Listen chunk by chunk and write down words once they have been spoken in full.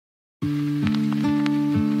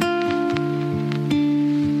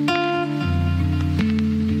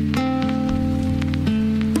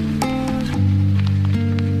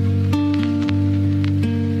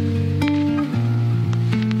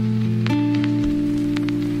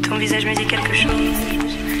ton visage me dit quelque chose.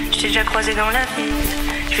 Je t'ai déjà croisé dans la vie.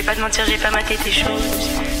 Je vais pas te mentir, j'ai pas maté tes choses.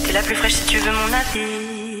 T'es la plus fraîche si tu veux mon avis.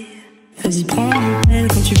 Vas-y prends mon appel,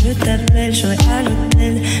 quand tu veux t'appelles. Je serai à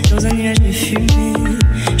l'hôtel, dans un nuage de fumée.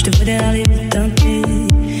 Je te vois derrière les vitres teintées.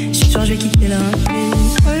 Ce soir je vais quitter la rapée.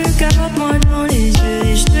 Regarde-moi dans les yeux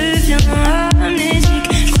et je deviens amnésique.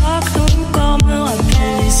 Je crois que ton corps me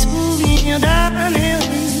rappelle les souvenirs d'Amérique.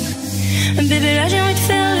 Bébé là j'ai envie de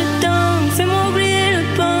faire le dingue, fais-moi oublier le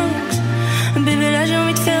Banks. Bébé là j'ai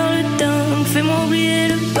envie de faire le dingue, fais-moi oublier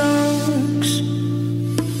le Banks.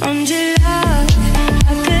 Angela,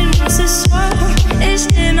 appelle-moi ce soir et je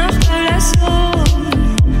démarre de la zone.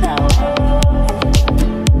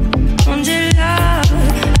 Angela,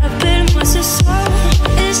 appelle-moi ce soir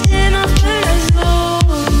et je démarre de la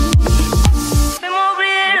zone. Fais-moi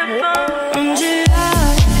oublier le Banks. Angela,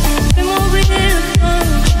 fais-moi oublier le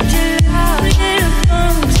Banks. Angela, oublier le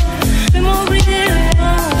Banks. Fais-moi oublier le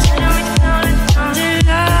Banks. J'ai envie de faire le temps.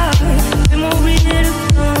 Angela, fais-moi oublier le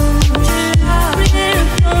Banks. Angela, oublier le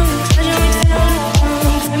Banks. J'ai envie de faire le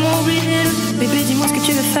temps. Fais-moi oublier le Banks. Bébé, dis-moi ce que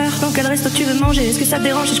tu veux faire. Dans quel resto tu veux manger? Est-ce que ça te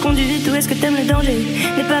dérange si je conduis vite ou est-ce que t'aimes le danger?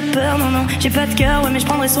 N'aie pas peur, non, non, j'ai pas de cœur. Ouais, mais je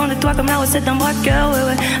prendrai soin de toi comme la recette d'un braqueur. Ouais,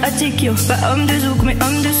 ouais, Atikyo, pas homme de zouk, mais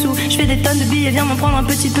homme dessous. Je fais des tonnes de billets, viens m'en prendre un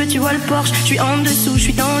petit peu. Tu vois le Porsche, je suis en dessous, je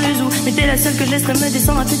suis dans le zoo. Mais t'es la seule que je laisserai me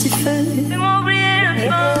descendre à petit feu. Fais-moi oublier le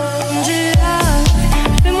Banks. Angela,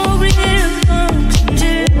 fais-moi oublier le Banks.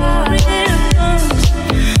 Angela, oublier le Banks.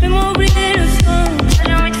 Fais-moi oublier le Banks.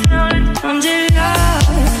 J'ai envie de faire le temps. Angela,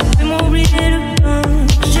 fais-moi oublier le Banks.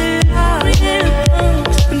 Angela, oublier le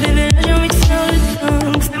Banks. Bébé là j'ai envie de faire le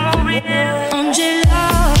temps. Fais-moi oublier le Angela,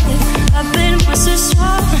 appelle-moi ce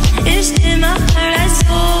soir et je démarre de la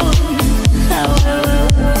zone. Ah ouais, ouais,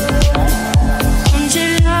 ouais.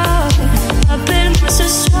 Angela, appelle-moi ce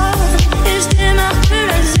soir et je démarre de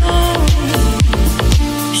la zone.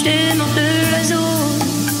 Je démarre de la zone.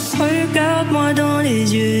 Regarde-moi dans les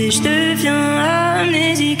yeux et je deviens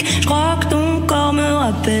amnésique. Je crois que ton corps me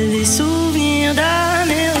rappelle les souvenirs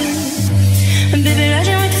d'Amérique. Bébé là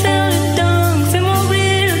j'ai envie de faire le dingue, fais-moi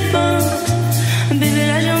oublier le Banks. Bébé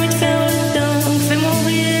là j'ai envie de faire le dingue, fais-moi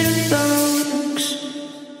oublier le Banks.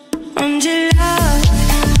 Angela,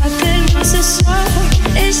 appelle-moi ce soir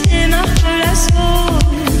et je démarre de la zone.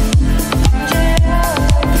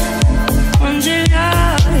 Angela,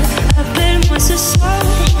 appelle-moi ce soir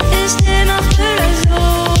et je démarre de la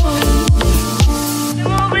zone.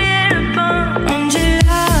 Fais-moi oublier le Banks.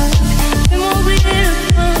 Angela, fais-moi oublier le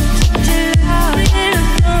Banks. Angela, oublier le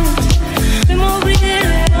Banks. Fais-moi oublier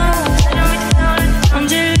le Banks. J'ai envie de faire le temps.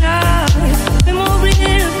 Angela, fais-moi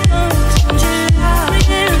oublier le Banks. Angela,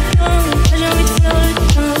 oublier le Banks. J'ai envie de faire le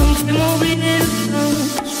temps. Fais-moi oublier le Banks.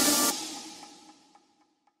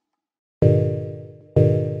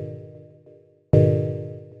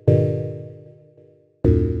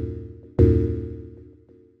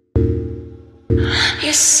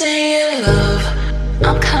 You say you love,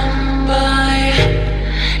 I'll come by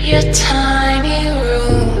your tiny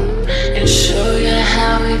room and show you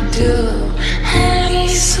how we do. At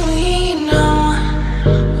least we know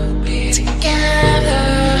we'll be together.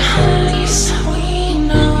 At least we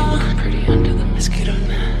know. You look pretty under the mosquito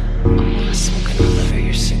net. I wanna smoke another of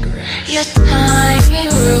your cigarette. Your tiny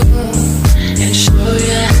room and show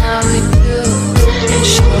you how we do. And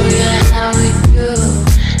show you how we do.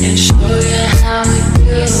 And show you how we do.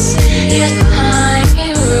 Your tiny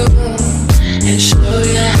room and show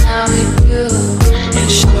you how we do. And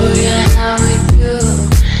show you how we do.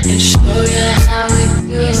 And show you how we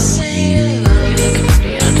do. You say you love. You looking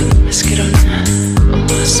pretty under the mosquito net. I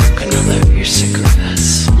wanna smoke another of your cigarettes.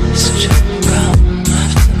 Such a long got one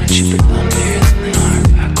left, and they're cheaper down here than they are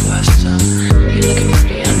back west. So you looking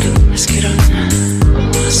pretty under the mosquito net. I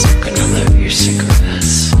wanna smoke another of your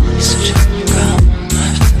cigarettes. Such a long got one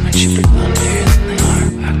left, and they're cheaper down here than they are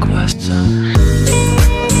back west. So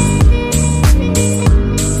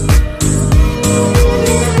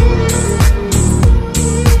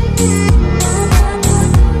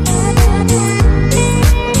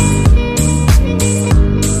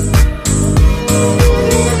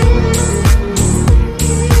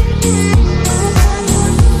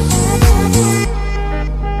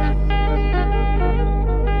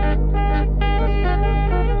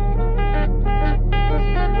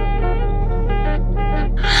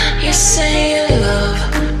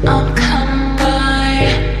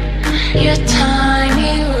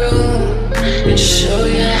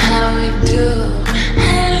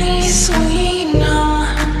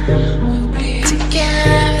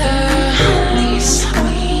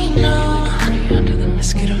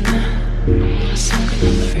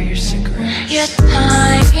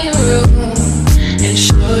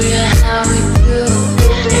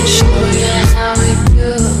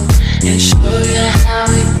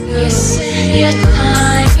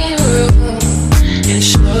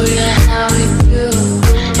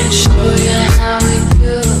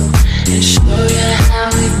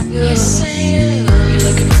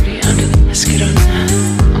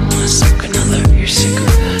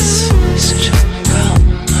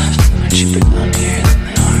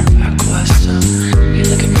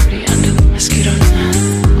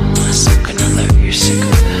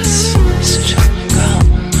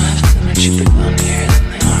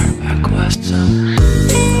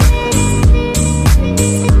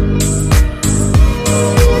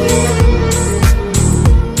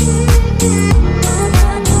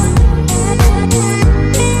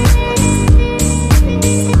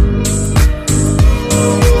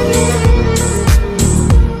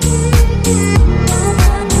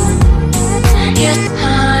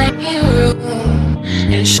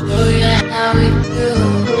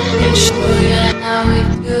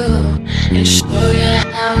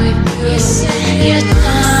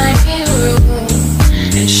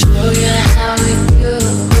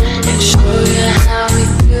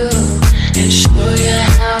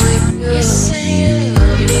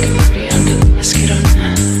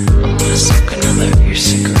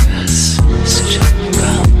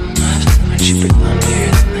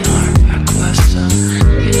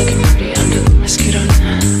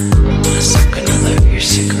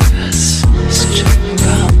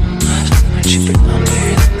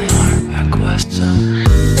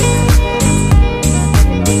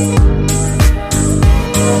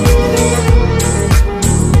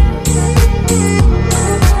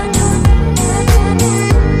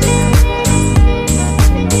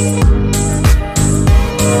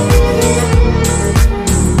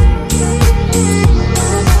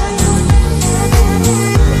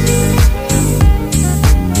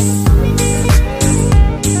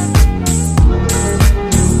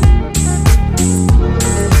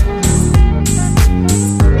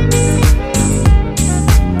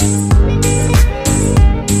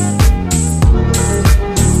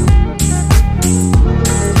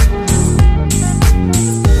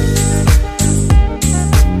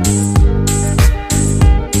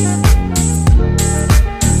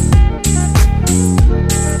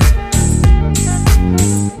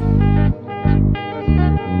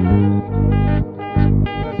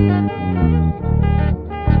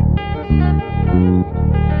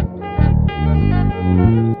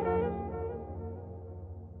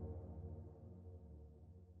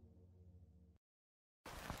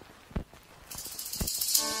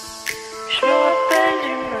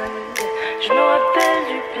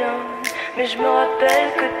bien. Mais je me rappelle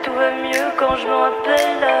que tout va mieux quand je me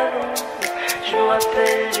rappelle d'avant. Je me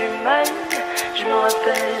rappelle du mal, je me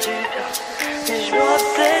rappelle du bien. Mais je me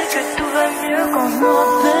rappelle que tout va mieux quand je me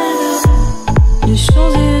rappelle de... Les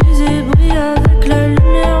Champs-Élysées brillent avec la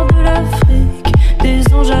lumière de l'Afrique. Des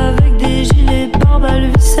anges avec des gilets pare-balles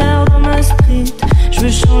viscères dans ma street. Je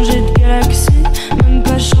veux changer de galaxie, même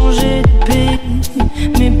pas changer de pays.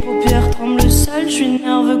 Mes paupières tremblent seules, je suis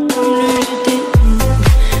nerveux comme le GTI.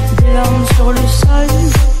 Des larmes sur le sol,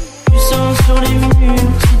 du sang sur les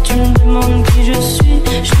murs. Si tu me demandes qui je suis,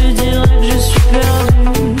 je te dirai que je suis perdu.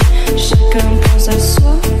 Chacun pense à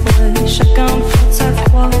soi, ouais, chacun porte sa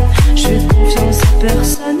croix. Je fais confiance à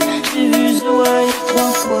personne, j'ai vu The Wire 3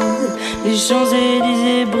 fois. Les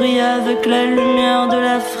Champs-Élysées brillent avec la lumière de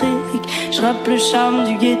l'Afrique. Je rappe le charme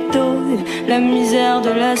du ghetto, la misère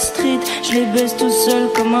de la street. Je les baisse tout seul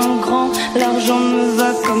comme un grand. L'argent me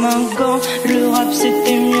va comme un gant. Le rap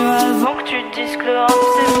c'était mieux avant que tu dises que le rap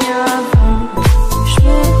c'est mieux avant. Je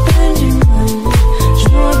me rappelle du mal, je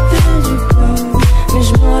me rappelle du bien. Mais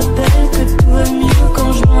je me rappelle que tout va mieux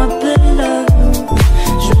quand je me rappelle d'avant.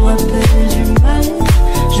 Je me rappelle du mal,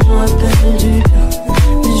 je me rappelle du bien.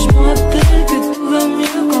 Mais je me rappelle que tout va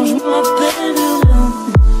mieux quand je me rappelle de rien.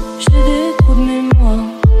 J'ai des trous de mémoire,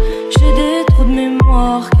 j'ai des trous de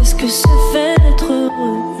mémoire. Qu'est-ce que ça fait d'être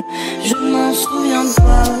heureux? Je m'en souviens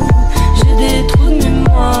pas. J'ai des trous de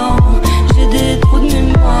mémoire, j'ai des trous de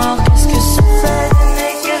mémoire. Qu'est-ce que ça fait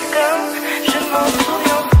d'aimer quelqu'un? Je m'en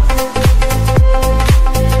souviens pas.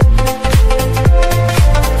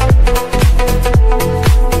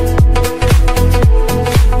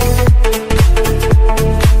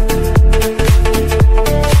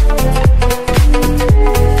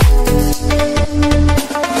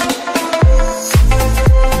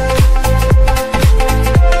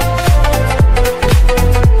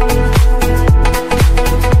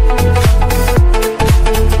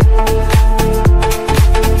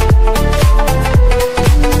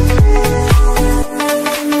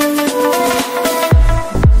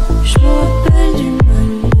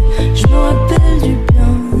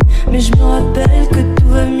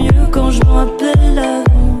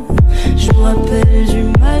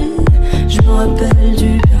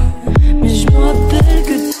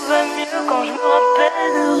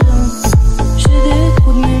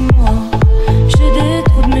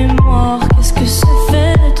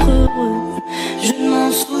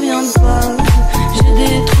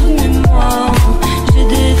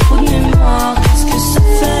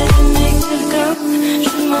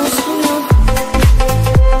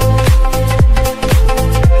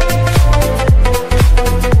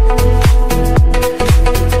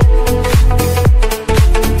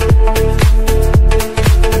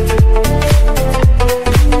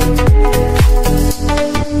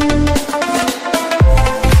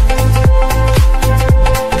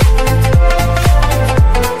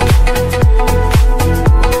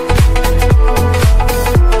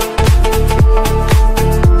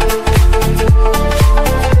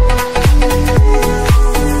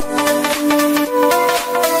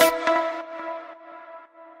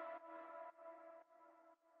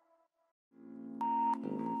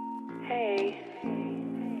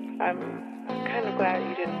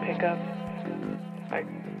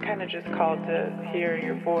 Just called to hear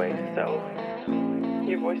your voice, so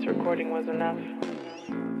your voice recording was enough.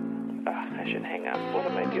 I should hang up. What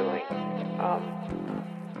am I doing?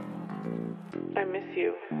 I miss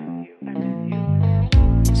you.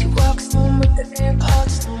 She walks home with the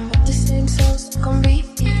AirPods on, with the same songs on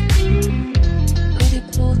repeat. Hoodie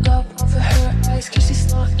pulled up over her eyes, cause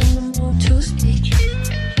she's not in the mood to speak.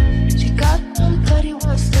 She got one, but he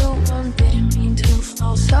was still one. Didn't mean to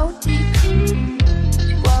flow so deep.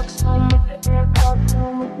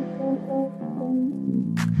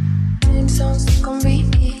 Same songs on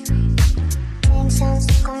repeat. Same songs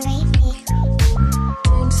on repeat.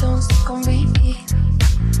 Same songs on repeat.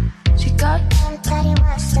 She got one, but he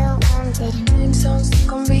was still one. Same songs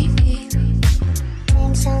on repeat.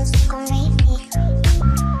 Same songs on repeat.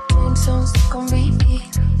 Same songs on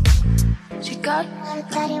repeat. She got one,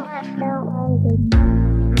 but he was still one.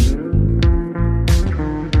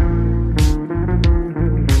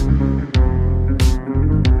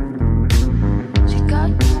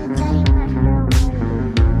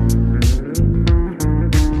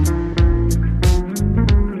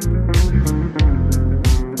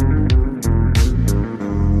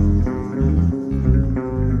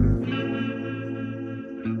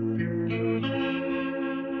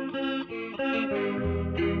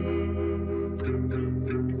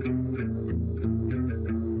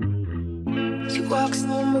 She walks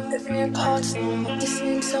home with the AirPods on, with the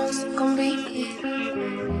same songs on repeat.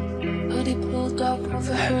 Hoodie pulled up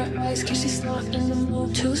over her eyes, cause she's not in the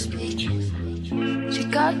mood to speak. She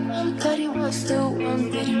got 131, still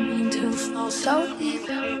one, didn't mean to fall so deep.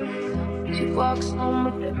 She walks home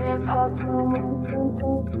with the grandpa home with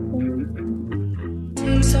the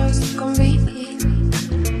same songs stuck on repeat.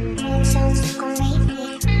 Same songs stuck on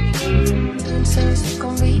repeat. Same songs stuck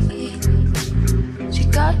on repeat. She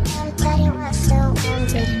got 131, still one,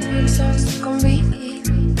 same songs stuck on repeat.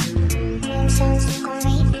 Same songs stuck on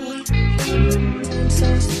repeat. Same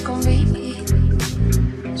songs stuck on repeat.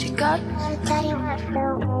 She got 131,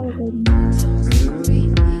 still one, same songs stuck on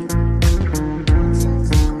repeat.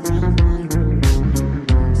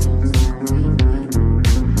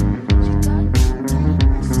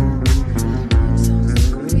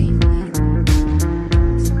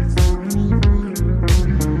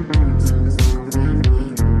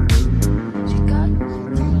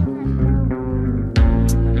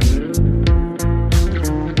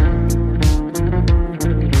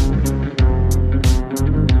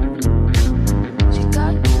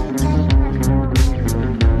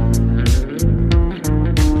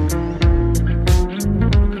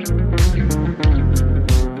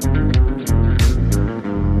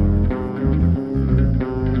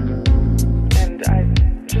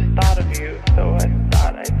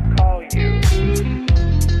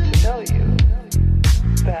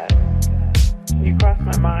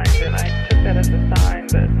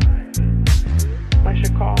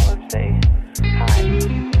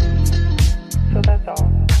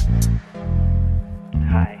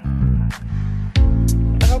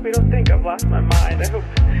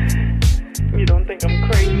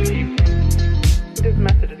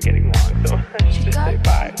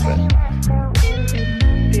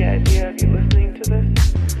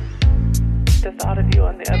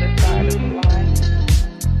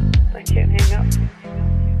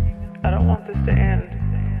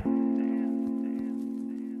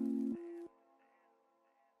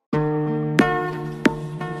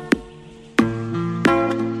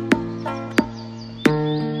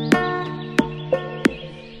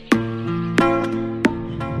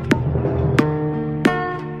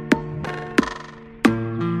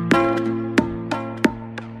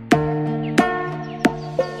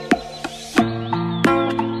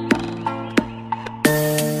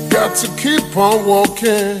 To keep on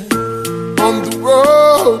walking on the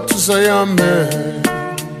road to Zion, man.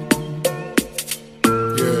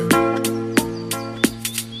 Yeah.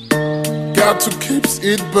 Got to keep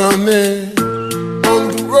it burning on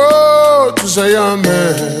the road to Zion,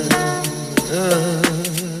 man. Yeah.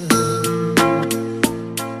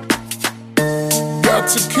 Got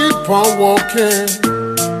to keep on walking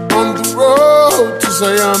on the road to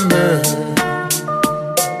Zion, man.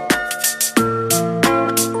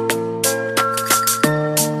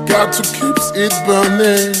 Got to keep it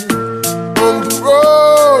burning on the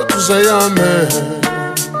road to Zion, man.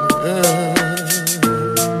 Yeah.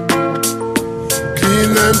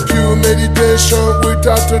 Clean and pure meditation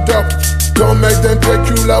without a doubt. Don't make them take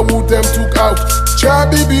you like who them took out.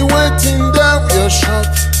 Chabi be waiting there, we are shot.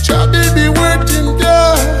 Chabi be waiting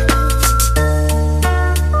there.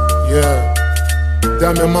 Yeah.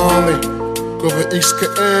 Damian Marley, cover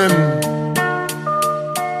XKAEM.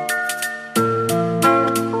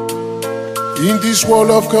 In this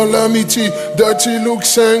world of calamity, dirty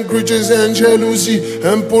looks and grudges and jealousy,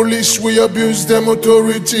 and police we abuse them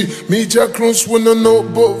authority. Media clones wanna know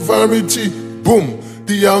about variety. Boom,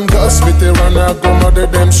 the young guys with the runner go mother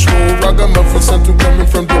them slow. Ragamuffins sent to coming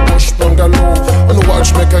from the bush bungalow. And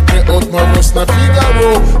watch make a clear out my rust na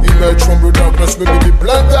Figaro. Emerge from the darkness, maybe the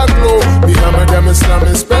blood that glow. Me hammer them and slam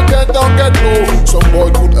and spec it don't get low. Some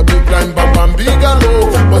boy put a big line bam bam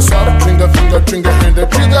bigalo. But soft trigger hand the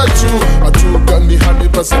trigger too. A two gun me happy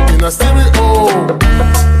but I'm in a stereo.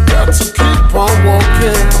 Got to keep on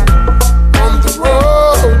walking on the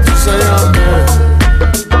road to Zion, man.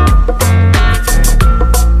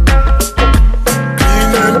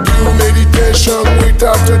 Clean and pure meditation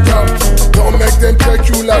without a doubt. Don't make them take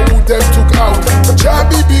you like who them took out.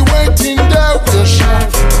 Chabi be waiting there with a shot.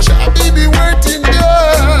 Chabi be waiting there.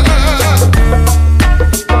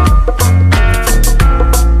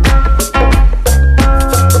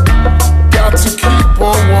 Got to keep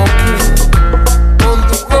on walking on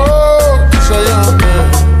the road to Zion, man.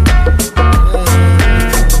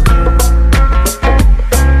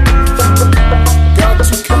 Got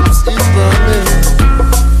to keep it burning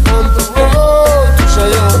on the road to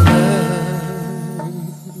Zion, man.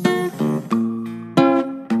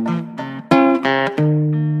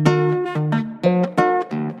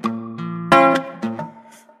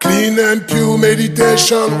 Clean and pure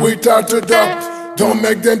meditation without a doubt. Don't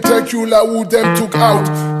make them take you like who them took out.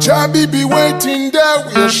 Chabi be waiting there,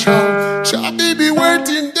 we a shout. Chabi be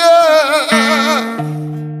waiting there.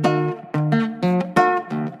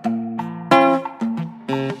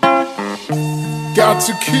 Got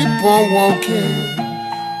to keep on walking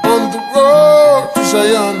on the road to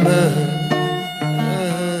Zion, man.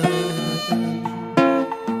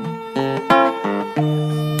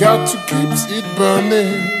 Got to keep it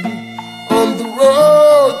burning on the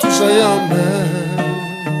road to Zion, man.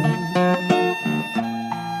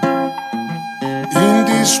 In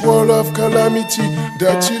this world of calamity,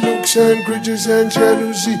 dirty looks and grudges and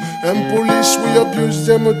jealousy, and police we abuse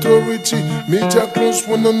them authority. Media close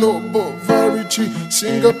wanna know about variety.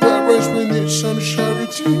 Single parents we need some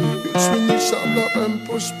charity. Youths we need some love and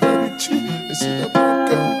prosperity. Instead of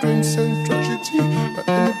broken dreams and tragedy, but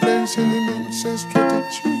any plans, any means and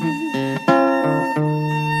strategy.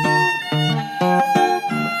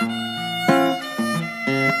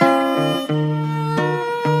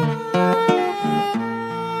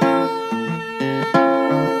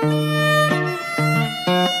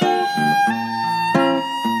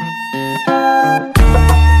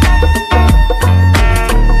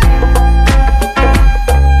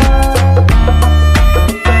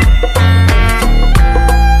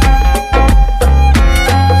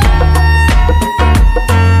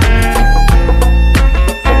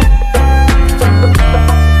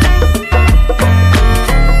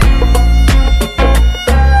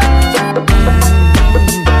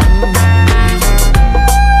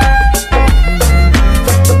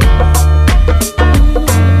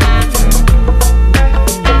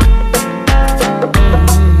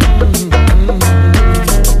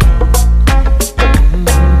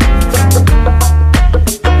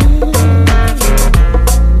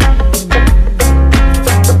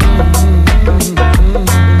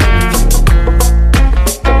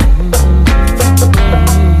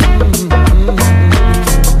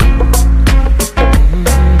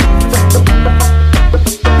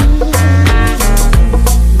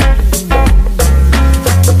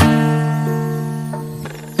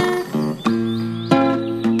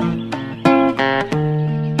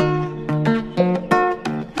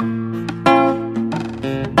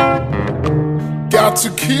 To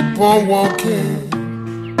keep on walking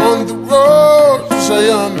on the road to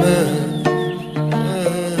Zion, man.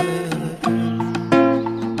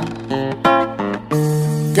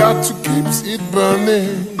 Got to keep it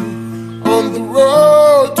burning on the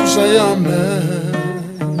road to Zion, man.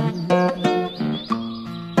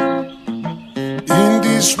 In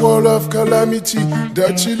this world of calamity,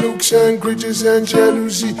 dirty looks and grudges and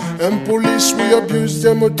jealousy, and police we abuse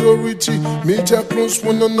them authority. Media close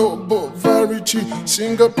wanna know about variety.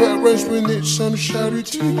 Single parents we need some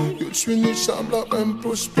charity. Youths we need some love and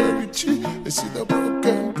prosperity. They see the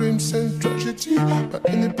broken dreams and tragedy, but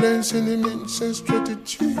any plans, any means and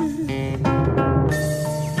strategy.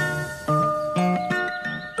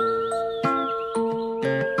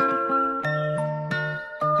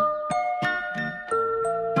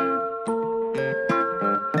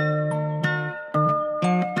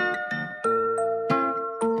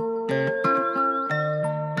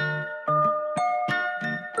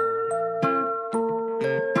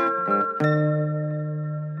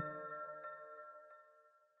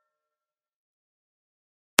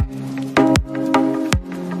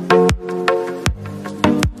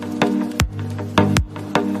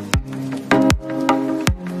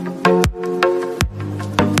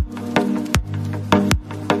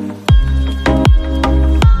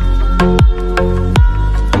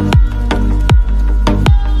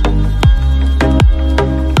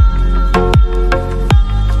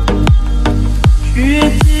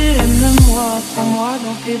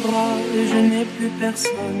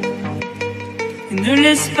 Ne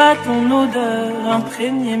laisse pas ton odeur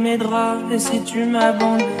imprégner mes draps. Et si tu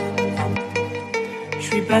m'abandonnes, je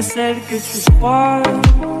suis pas celle que tu crois.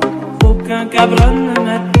 Aucun cabron ne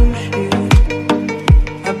m'a touché,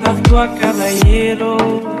 à part toi, caballero.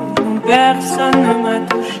 Non, personne ne m'a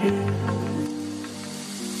touché.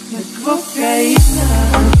 La cocaïne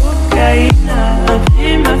a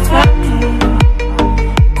pris ma famille.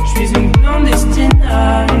 Je suis une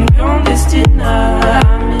clandestina à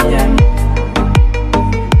Miami.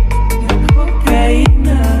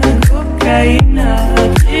 Cocaïne a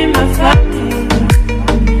pris ma famille.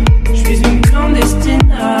 Je suis une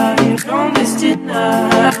clandestina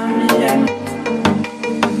à Miami.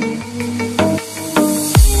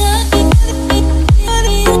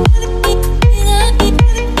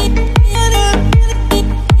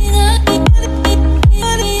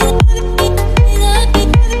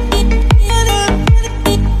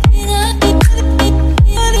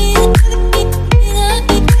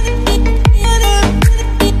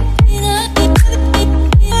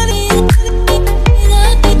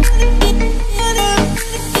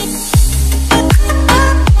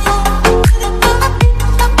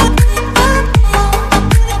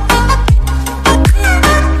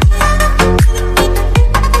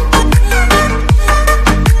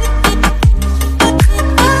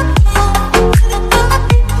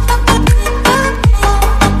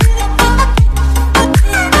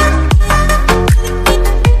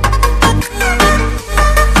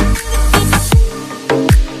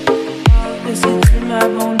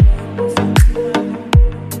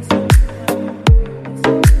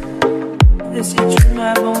 Et si tu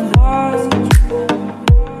m'abandonnes,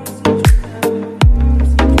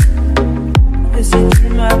 et si tu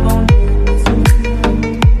m'abandonnes,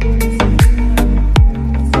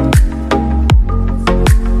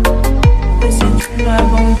 et si tu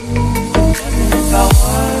m'abandonnes, t'as vu mes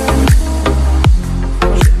paroles.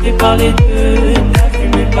 Quand je t'ai parlé d'eux, t'as vu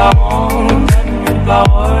mes parents, t'as vu mes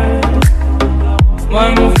paroles. Moi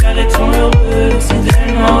et mon frère étions heureux, c'est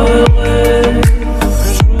tellement heureux.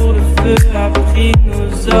 Un jour le feu a pris nos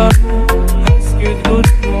hommes, parce que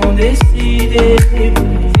d'autres l'ont décidé.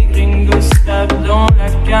 Des gringos stables dans la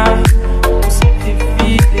cave, on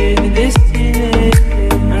sacrifie des destinées.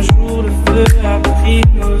 Un jour le feu a pris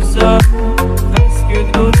nos hommes, parce que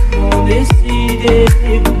d'autres l'ont décidé.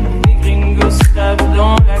 Des gringos stables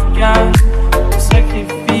dans la cave, on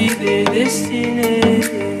sacrifie des destinées.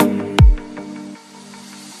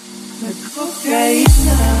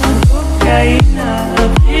 Cocaïne a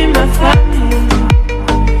pris ma famille.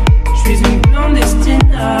 Je suis une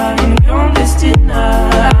clandestina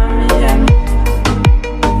à Miami.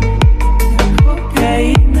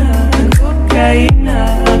 Cocaïne a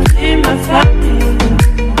pris ma famille.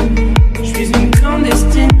 Je suis une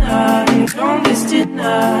clandestina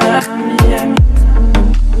à Miami.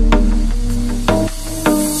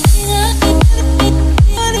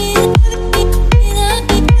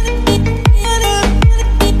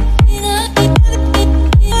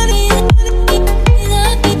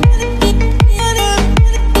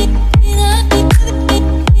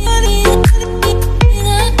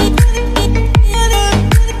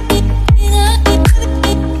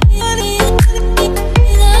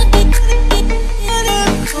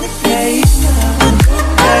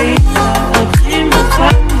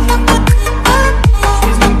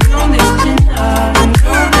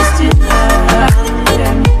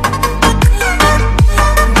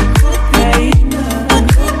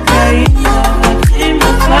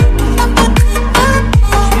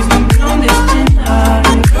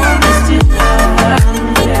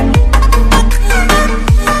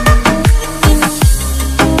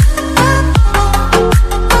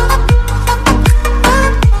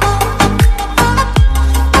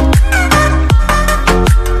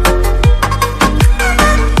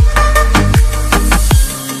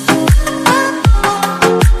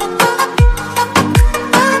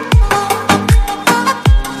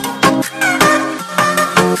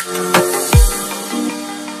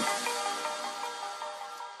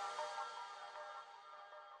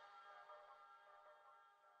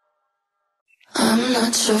 I'm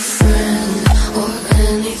not your friend or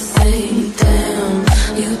anything, damn.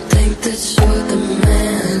 You think that you're the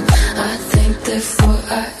man, I think therefore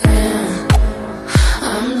I am.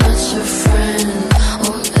 I'm not your friend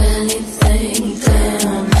or anything,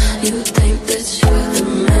 damn. You think that you're the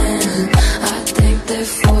man, I think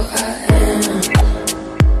therefore I am.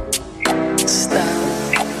 Stop,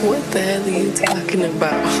 what the hell are you talking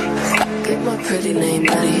about? Get my pretty name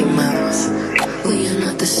out of your mouth. We are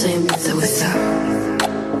not the same with or without.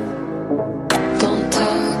 Don't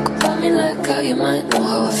talk about me like how you might know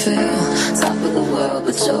how I feel. Top of the world,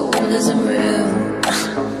 but your world isn't real.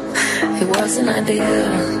 It wasn't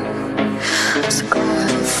ideal. So go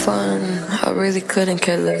have fun. I really couldn't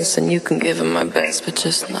care less, and you can give it my best, but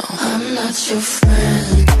just know I'm not your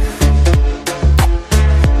friend.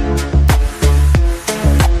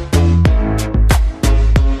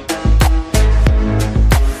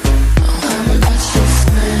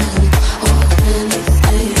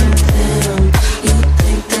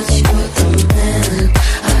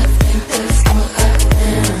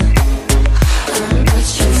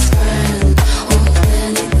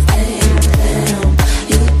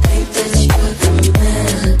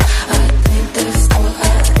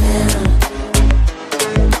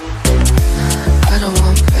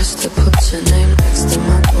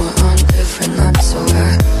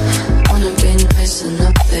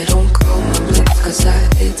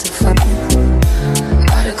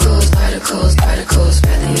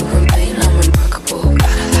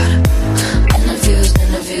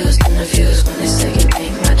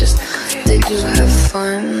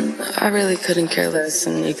 Couldn't care less,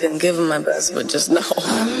 and you can give them my best, but just know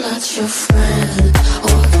I'm not your friend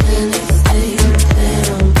or anything,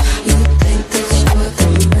 damn. You think that you're the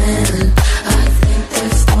man, I think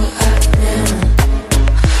therefore I am.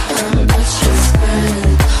 I'm not your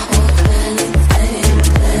friend or anything,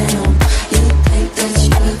 damn. You think that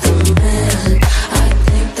you're the man, I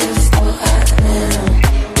think therefore I am.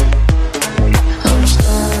 I'm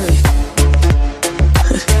sorry.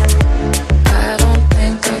 I don't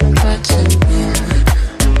think I'm touching you.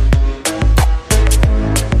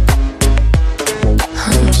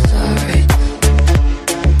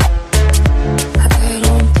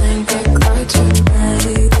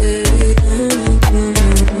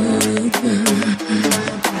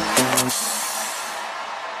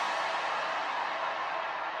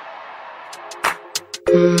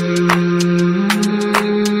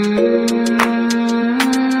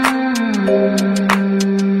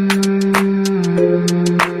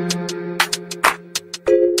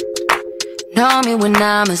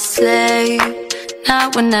 I'm a slave,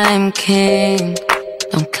 not when I'm king.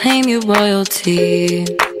 Don't claim your royalty.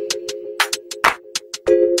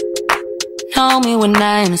 Know me when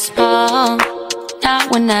I'm small,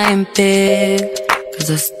 not when I'm big,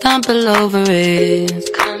 'cause I stumble over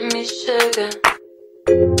it. Call me sugar.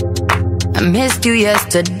 I missed you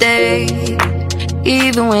yesterday,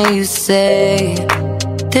 even when you say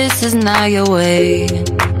this is not your way.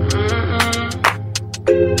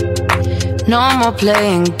 No more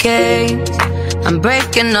playing games, I'm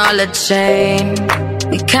breaking all the chain.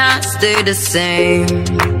 We can't stay the same.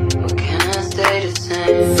 We can't stay the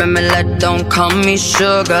same. Family, don't call me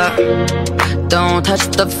sugar. Don't touch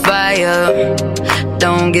the fire.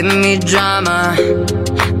 Don't give me drama.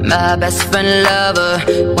 My best friend lover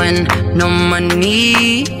when no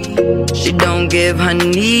money. She don't give her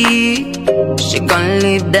need. She gon'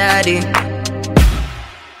 leave daddy,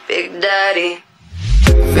 big daddy.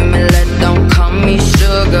 Family, don't call me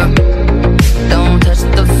sugar. Don't touch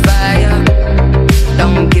the fire.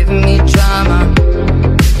 Don't give me drama.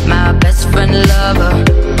 My best friend lover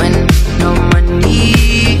when no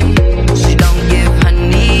money. She don't give her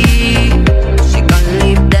need. She gon'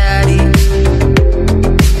 leave daddy,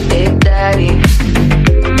 big daddy.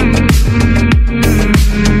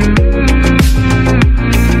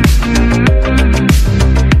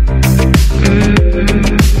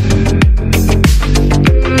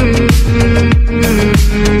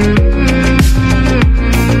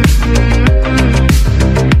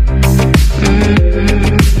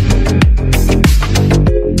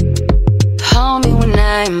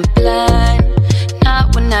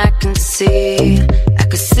 I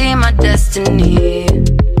could see my destiny.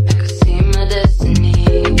 I could see my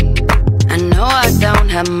destiny. I know I don't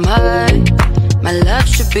have much. My love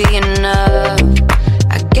should be enough.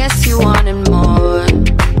 I guess you wanted more,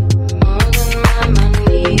 more than my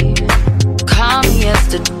money. Call me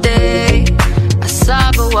yesterday. I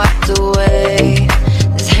saw but walked away.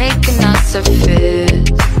 This hate cannot surface.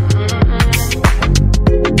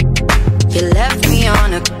 You left me on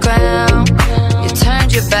the ground.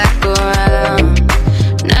 Turned your back around.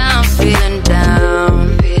 Now I'm feeling down,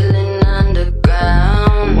 feeling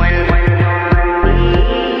underground. When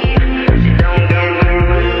she don't give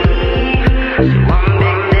me, she want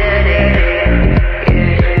big daddy,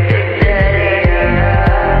 yeah, big daddy.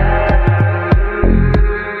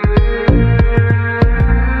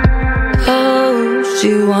 Oh,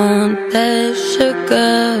 she want that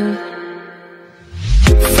sugar.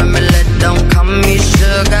 Family, don't call me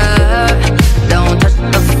sugar. Don't touch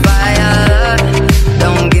the fire.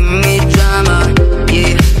 Don't give me drama.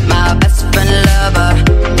 Yeah, my best friend lover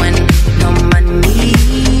when no money.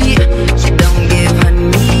 She don't give her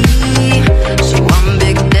need. She want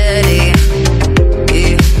big daddy.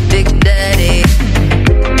 Yeah, big daddy.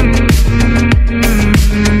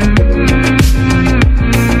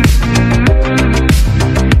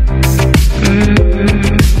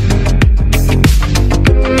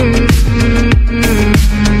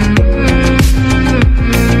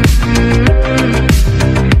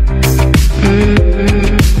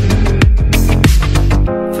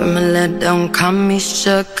 Don't call me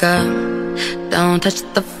sugar. Don't touch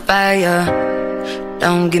the fire.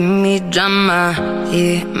 Don't give me drama.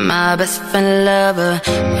 Yeah, my best friend lover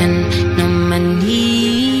when no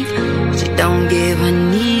money. She don't give her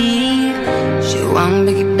need. She want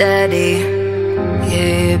big daddy.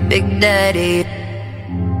 Yeah, big daddy.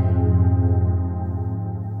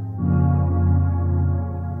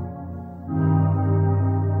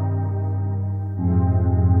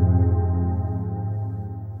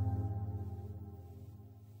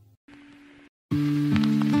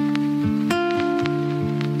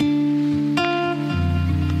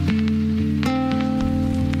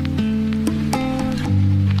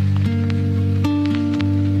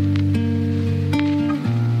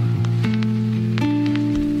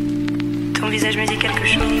 Me dit quelque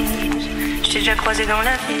chose. Je t'ai déjà croisé dans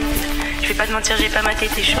la ville. Je vais pas te mentir, j'ai pas maté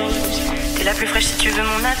tes choses. T'es la plus fraîche si tu veux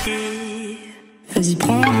mon avis. Vas-y,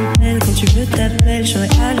 prends mon appel, quand tu veux t'appelles. Je serai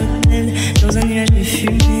à l'hôtel, dans un nuage de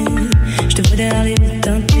fumée. Je te vois derrière les vitres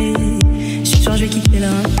teintées. Ce soir je vais quitter la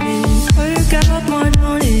rapée. Regarde-moi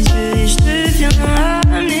dans les yeux et je deviens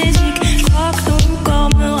amnésique. Je crois que ton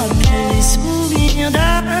corps me rappelle les souvenirs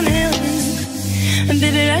d'Amérique.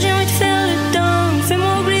 Bébé, là j'ai envie de faire le dingue.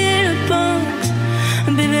 Fais-moi oublier le punk.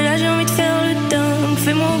 Bébé, là j'ai envie de faire le dingue.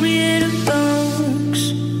 Fais-moi oublier le Banks.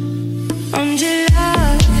 Angela,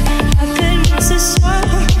 appelle-moi ce soir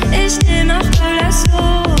et je démarre pas la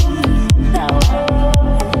sauce.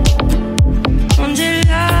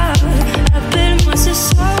 Angela, appelle-moi ce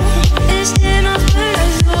soir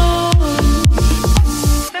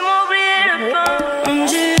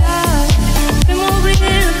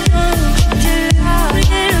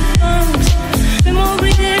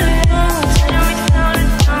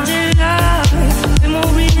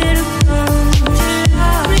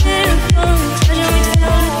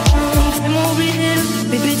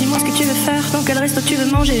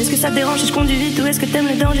t'aimes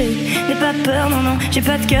le danger. N'aie pas peur, non, non, j'ai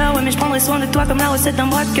pas de cœur, ouais, mais je prendrai soin de toi comme la recette d'un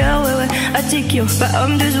braqueur, ouais, ouais. Atikyo, pas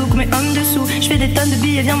homme de zouk, mais homme dessous. Je fais des tonnes de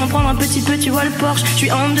billets, viens m'en prendre un petit peu, tu vois le Porsche. Je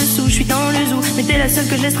suis en dessous, je suis dans le zoo, mais t'es la seule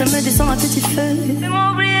que je laisserai me descendre à petite feuille.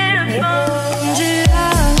 Fais-moi oublier le pain,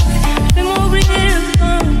 fais-moi oublier le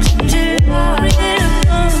pain, fais-moi oublier le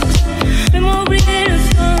pain, fais-moi oublier le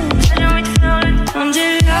pain. J'ai envie de faire le pain,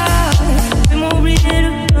 fais-moi oublier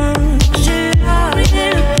le pain, oublier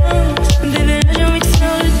le pain. Bébé, là j'ai envie de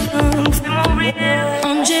faire le pain, fais-moi oublier le pain.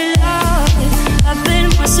 Angela,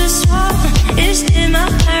 appelle-moi ce soir et je démarre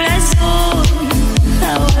de la zone. Ah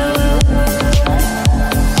ouais, ouais, ouais.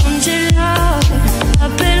 Angela,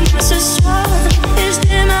 appelle-moi ce soir et je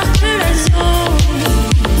démarre de la zone.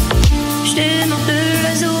 Je démarre de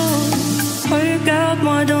la zone.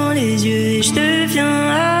 Regarde-moi dans les yeux et je deviens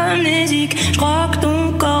amnésique. Je crois que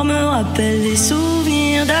ton corps me rappelle des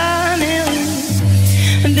souvenirs d'Amérique.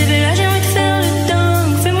 Bébé, là j'ai envie de faire le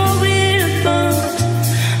dingue, fais-moi oublier le pain.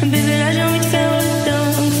 Bébé, là j'ai envie de faire le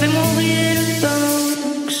dingue, fais-moi oublier le pain.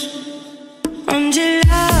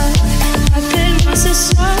 Angela, appelle-moi ce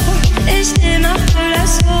soir et je démarre de la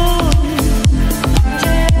zone.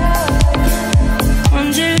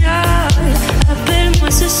 Angela, appelle-moi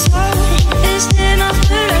ce soir et je démarre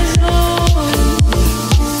de la zone.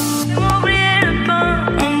 Fais-moi oublier le pain.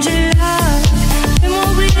 Angela, fais-moi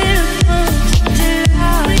oublier le pain. Angela,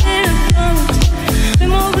 oublier le pain.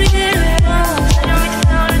 Fais-moi oublier le pain. J'ai envie de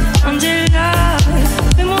faire le pain. Angela,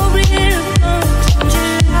 fais-moi oublier le pain.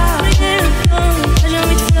 Angela, oublier le pain. J'ai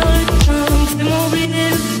envie de faire le pain. Fais-moi oublier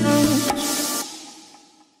le pain.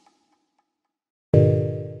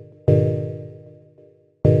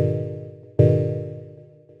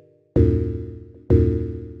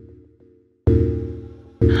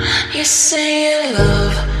 You say you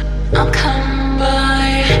love, I'll come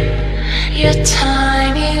by your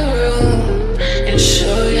tiny room and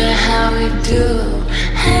show you how we do.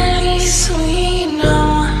 At least we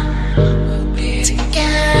know we'll be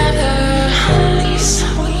together. At least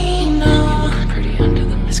we know. You look pretty under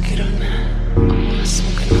the mosquito net. I wanna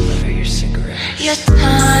smoke another of your cigarettes. Your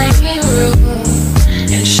tiny room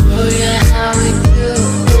and show you how we do.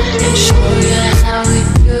 And show you how we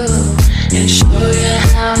do. And show you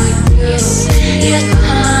how we do. You say your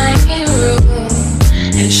tiny room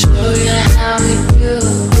and show you how we do.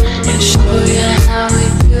 And show you how we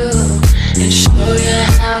do. And show you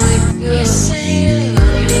how we do. You say you love.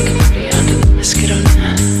 You're looking pretty under the mosquito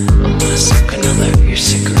net. I wanna smoke another of your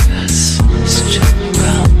cigarettes. Since you only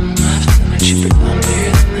got one left and they're cheaper down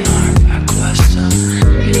here than they are back west. So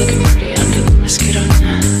you're looking pretty under the mosquito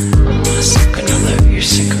net. I wanna smoke another of your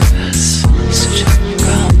cigarettes. Since you only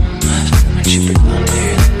got one left and they're cheaper down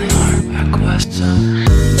here than they are back west. So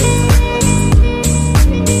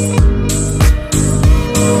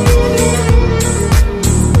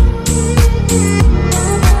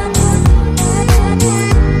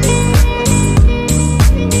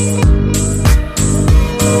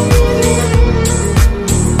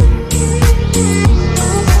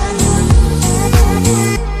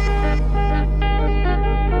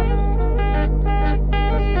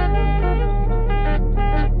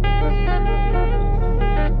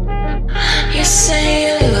you say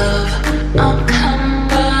you love, I'll come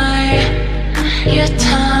by your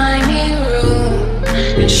tiny room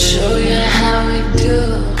and show you how we do.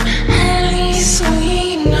 At least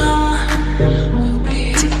we know we'll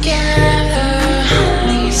be together. At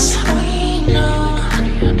least we know.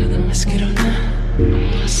 Pretty under the mosquito net. I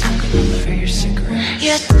wanna smoke another of your cigarettes.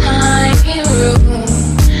 Your tiny room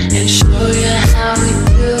and show you how we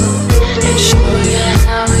do. And show you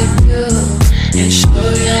how we do. And show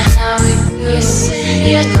you how we do. You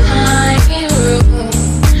say your tiny room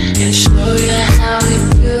and show you how we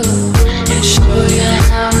do. And show you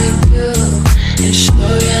how we do. And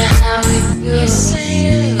show you how we do. You say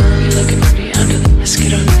you love. You're looking pretty under the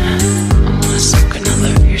mosquito net. I wanna smoke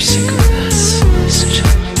another of your cigarettes. Since you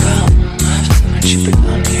only got one left and they're cheaper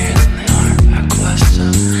down here than they are back west. So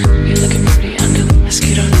you're looking pretty under the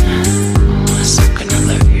mosquito net. I wanna smoke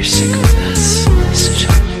another of your cigarettes. Since you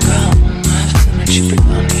only got one left and they're cheaper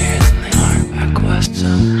down here than they are back west. So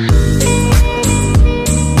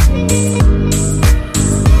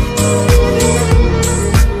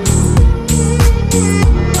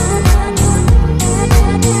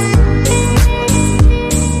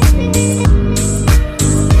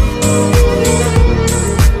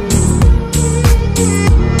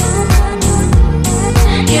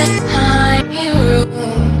your tiny room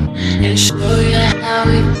and show you how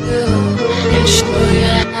we do. And show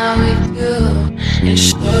you how we do. And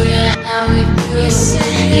show you how we do. You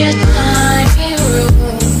say your tiny room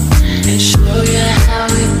and show you how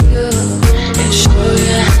we do. And show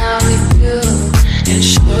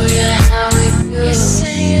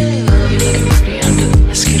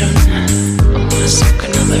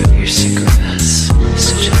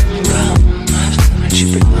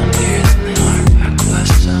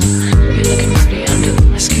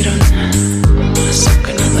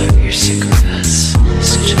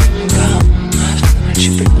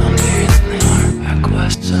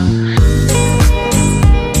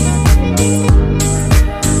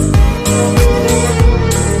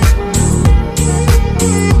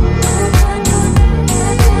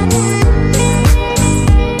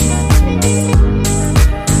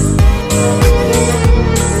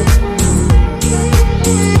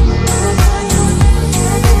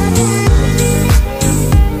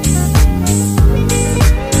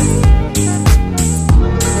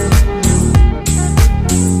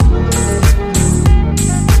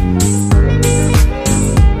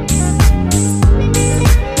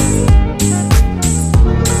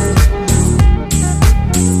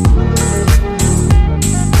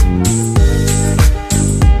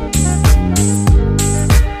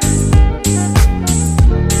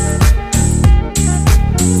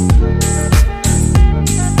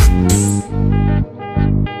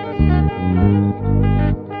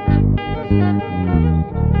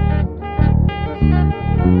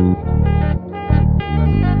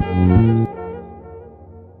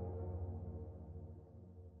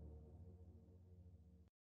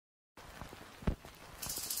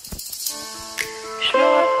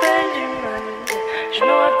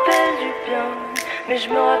Mais je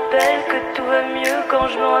me rappelle que tout va mieux quand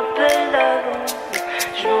je me rappelle d'avant.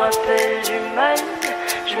 Je me rappelle du mal,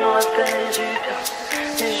 je me rappelle du bien.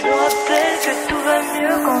 Mais je me rappelle que tout va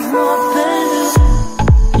mieux quand je me rappelle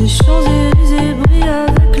de les Champs-Élysées brillent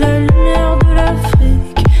avec la lumière de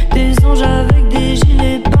l'Afrique. Des anges avec des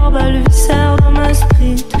gilets pare-balles viscères dans ma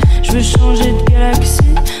street. Je veux changer de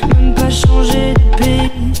galaxie, même pas changer de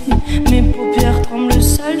pays. Mes paupières tremblent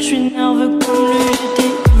seules, je suis nerveux comme le GTI.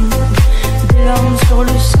 Des larmes sur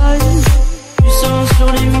le sol, du sang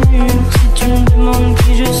sur les murs. Si tu me demandes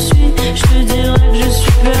qui je suis, je te dirai que je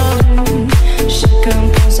suis perdu. Chacun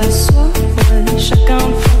pense à soi, ouais, chacun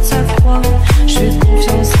porte sa croix. Je fais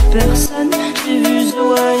confiance à personne, j'ai vu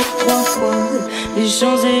Zoé 3 fois. Les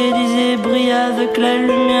Champs-Élysées brillent avec la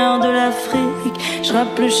lumière de l'Afrique. Je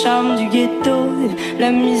rappe le charme du ghetto,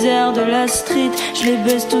 la misère de la street. Je les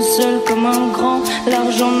baisse tout seul comme un grand.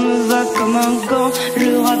 L'argent me va comme un gant.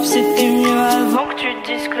 Le rap c'était mieux avant. Que tu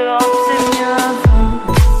dises que le rap c'est mieux avant.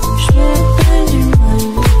 Je me rappelle du mal,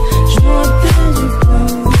 je me rappelle du bien.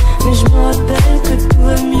 Mais je me rappelle que tout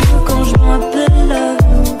va mieux quand je me rappelle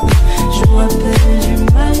avant. Je me rappelle du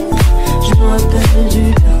mal, je me rappelle du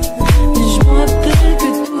bien. Mais je me rappelle que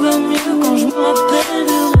tout va mieux quand je me rappelle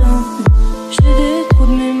de rien. J'ai des trous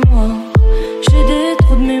de mémoire, j'ai des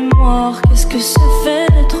trous de mémoire. Qu'est-ce que ça fait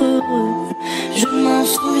d'être heureux? Je ne m'en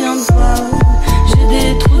souviens pas. J'ai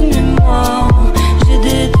des trous de mémoire, j'ai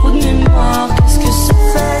des trous de mémoire. Qu'est-ce que ça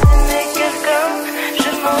fait d'aimer quelqu'un? Je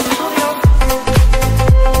ne m'en souviens pas.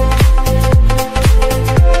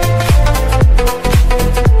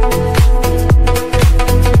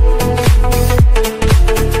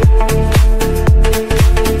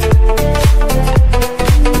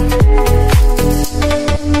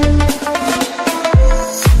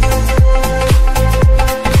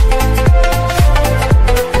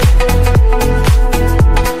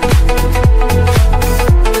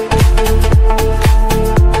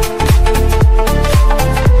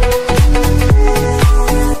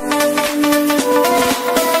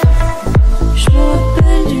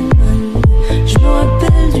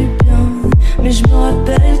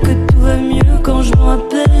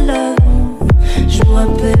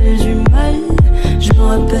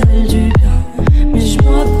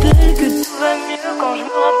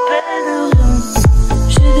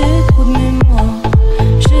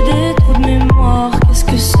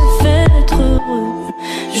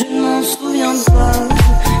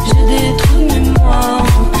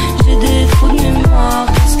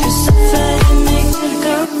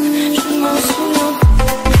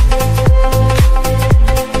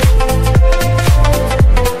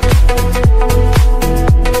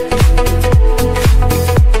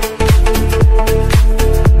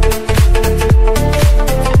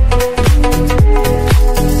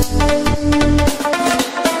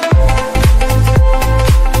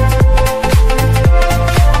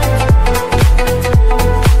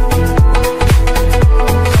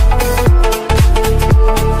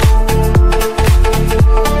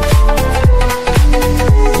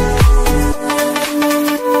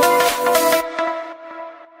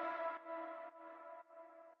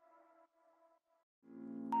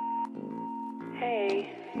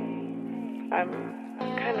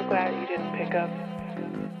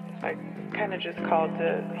 Just called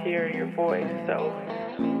to hear your voice, so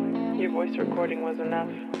your voice recording was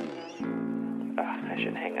enough. I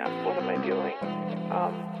should hang up. What am I doing?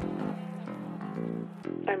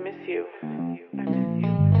 I miss you. I miss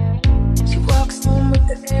you. She walks home with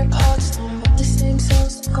the AirPods on, but the same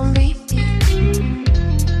songs on repeat.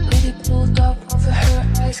 Really pulled up over her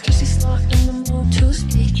eyes, cause she's not in the mood to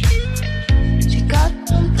speak. She got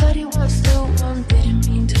one, but he wants to one, didn't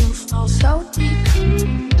mean to fall so deep.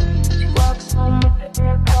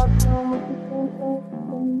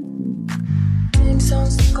 Same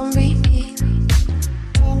songs on repeat.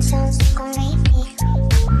 Same songs on repeat.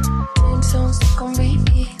 Same songs on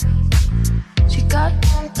repeat. She got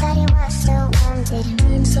one, but he wants to one, didn't.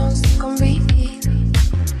 Same songs on repeat.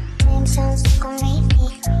 Same songs on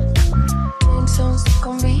repeat. Same songs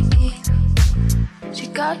on repeat. She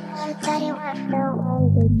got one, but he wants to one,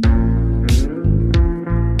 didn't.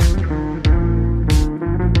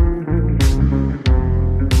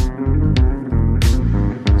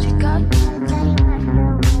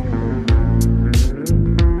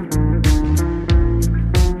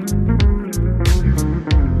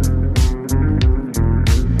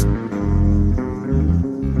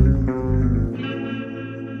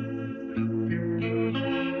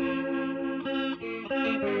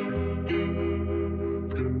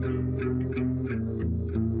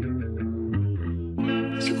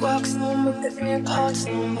 Walks home with the AirPods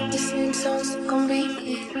on, but the same songs on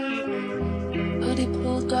repeat. But hoodie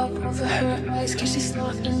pulled up over her eyes, cause she's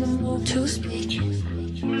not in the mood to speak.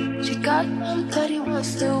 She got 131,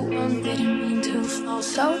 still one, didn't mean to fall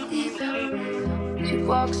so deep. She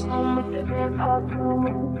walks home with the grandpa room.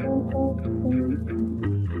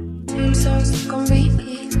 Same songs stuck on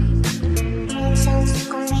repeat. Same songs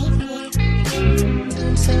stuck on repeat.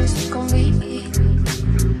 Same songs stuck on repeat.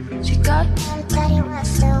 She got 131,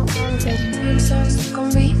 still one, same songs stuck on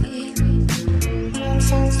repeat. Same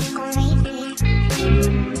songs stuck on repeat.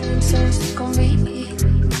 Same songs stuck on repeat.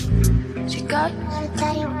 She got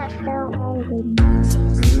 131, still one, same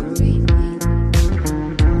songs stuck on repeat.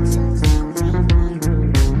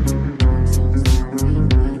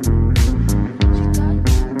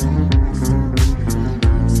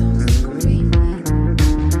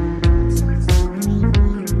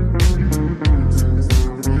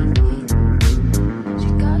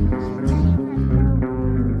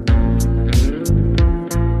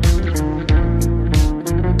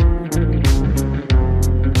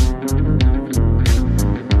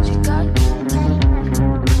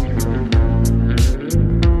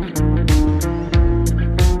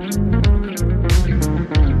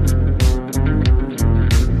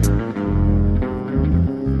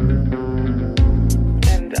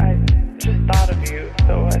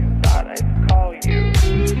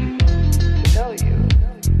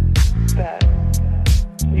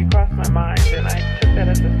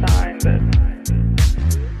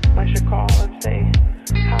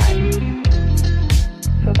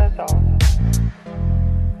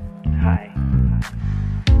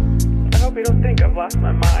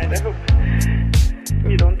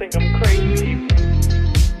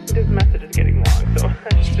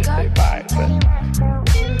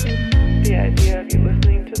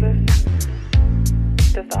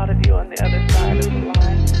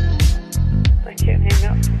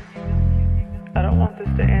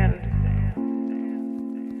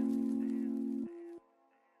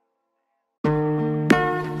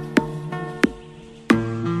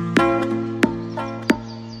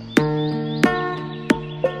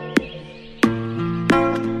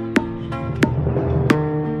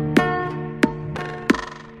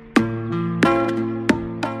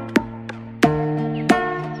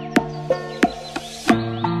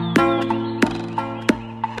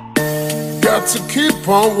 To keep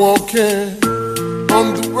on walking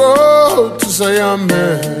on the road to Zion,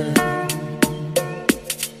 man.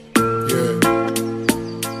 Yeah.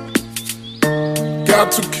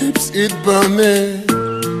 Got to keep it burning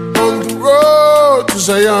on the road to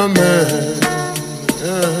Zion, man.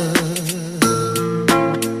 Yeah.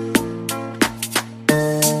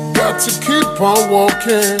 Got to keep on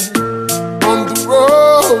walking on the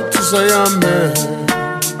road to Zion, man.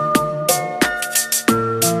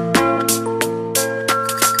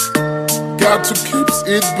 Got to keep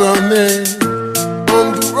it burning on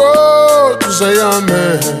the road to Zion,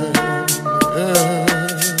 man. Yeah.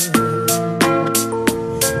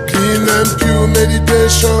 Clean and pure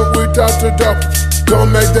meditation without a doubt.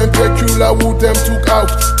 Don't make them take you like who them took out.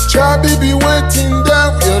 Chabi be waiting there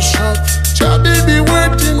with your shot. Chabi be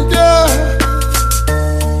waiting there.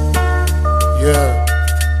 Yeah.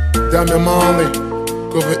 Damian Marley,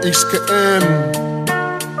 cover XKAEM.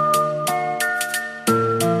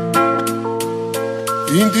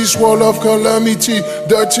 In this world of calamity,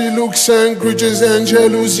 dirty looks and grudges and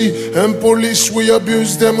jealousy, and police we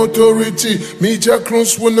abuse them authority. Media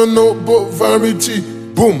clones wanna know about variety.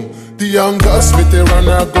 Boom. The youngest veteran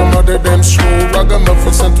are gonna murder them slow.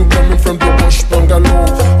 Ragamuffins and to coming from the bush bungalow.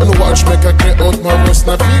 And watch make a clear out my rest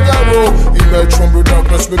na Figaro. Emerge from the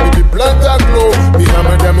darkness with me the blind that glow. Me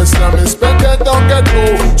hammer them and slam and spend that don't get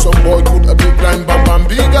low. Some boy put a big line bam bam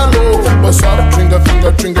bigalow. But soft trigger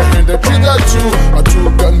finger trigger hand the trigger too. A two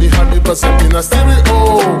gun me 100% in a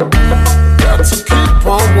stereo. Got to keep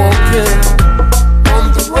on walking on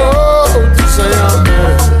the road to Zion,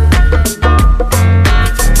 man.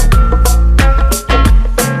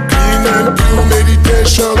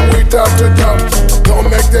 Meditation without a doubt. Don't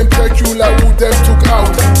make them take you like who them took out.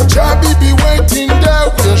 Chabi be waiting there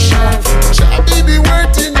with a shout. Chabi be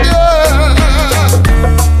waiting there.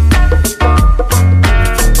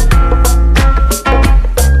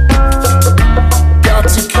 Got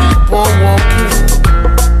to keep on walking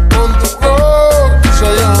on the road to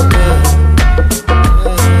Zion, man.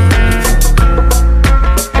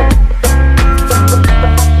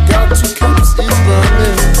 Got to keep it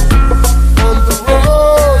burning.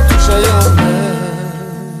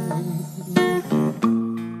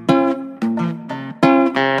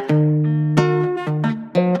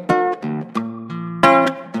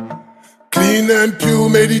 And pure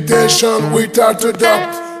meditation without a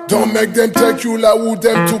doubt. Don't make them take you like who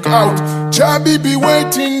them took out. Chabi be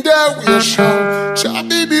waiting there, we a shout.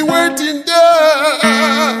 Chabi be waiting there.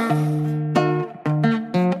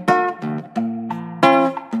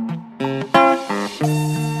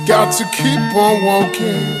 Got to keep on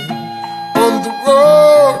walking on the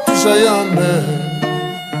road to Zion, man.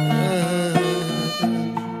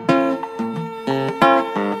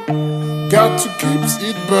 Got to keep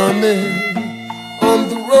it burning on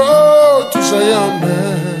the road to Zion,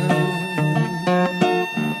 man.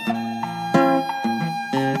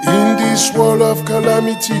 In this world of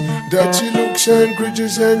calamity, dirty looks and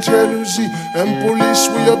grudges and jealousy, and police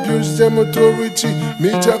we abuse them authority.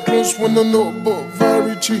 Media close wanna know about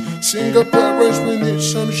variety. Single parents we need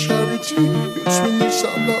some charity. Youths we need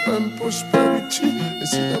some love and prosperity.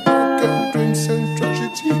 It's in the broken dreams and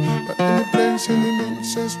tragedy, but any plans, any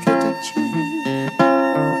means and strategy.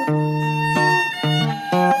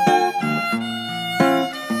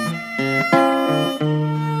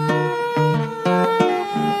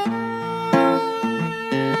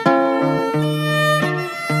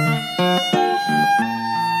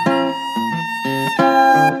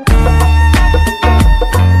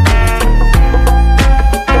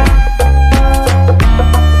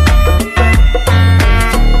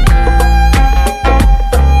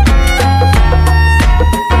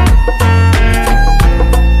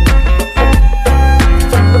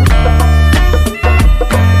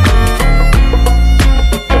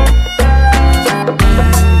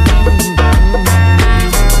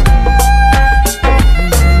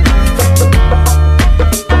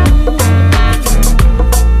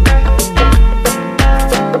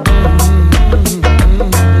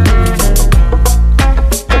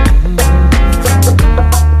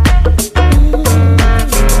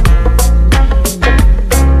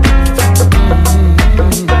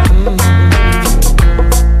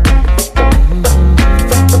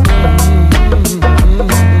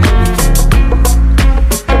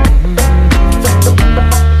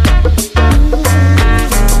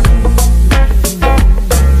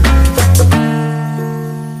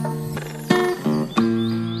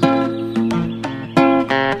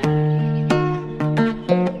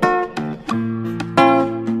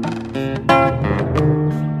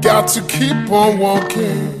 To keep on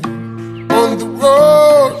walking on the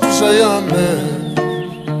road to Zion, man.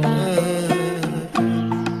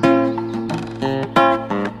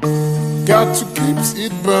 Got to keep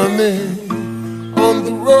it burning on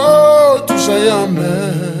the road to Zion,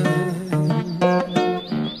 man.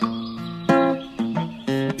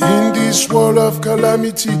 In this world of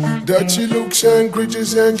calamity, dirty looks and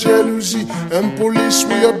grudges and jealousy, and police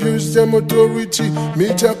we abuse them authority.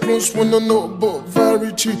 Media close wanna know about variety.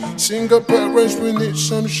 Single parents we need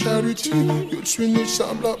some charity. Youths we need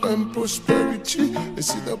some love and prosperity. They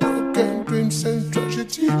see the broken dreams and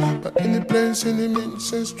tragedy, but any plans, any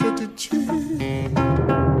means and strategy.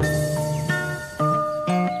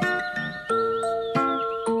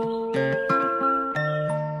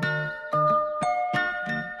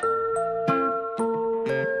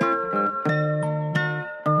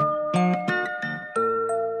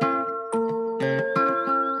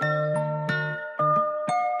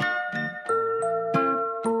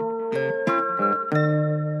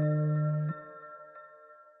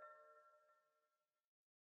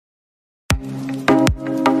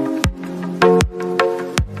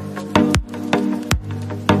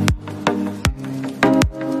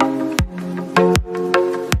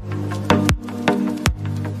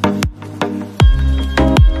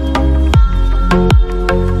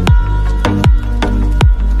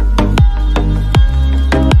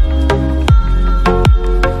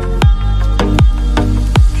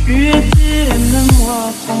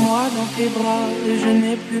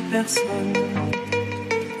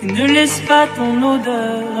 Ton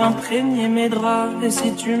odeur imprégner mes draps. Et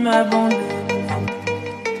si tu m'abandonnes,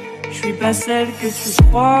 je suis pas celle que tu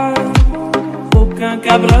crois. Aucun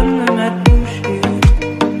cabron ne m'a touché,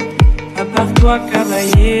 à part toi,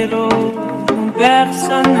 caballero.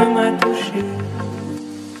 Personne ne m'a touché.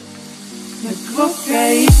 La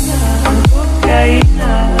cocaïne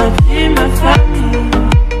a pris ma famille.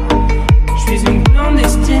 Je suis une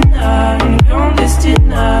clandestina, à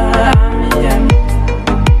Miami.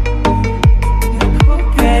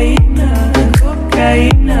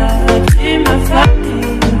 Cocaïne a pris ma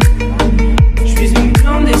famille. Je suis une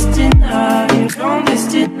clandestina,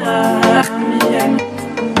 à Miami.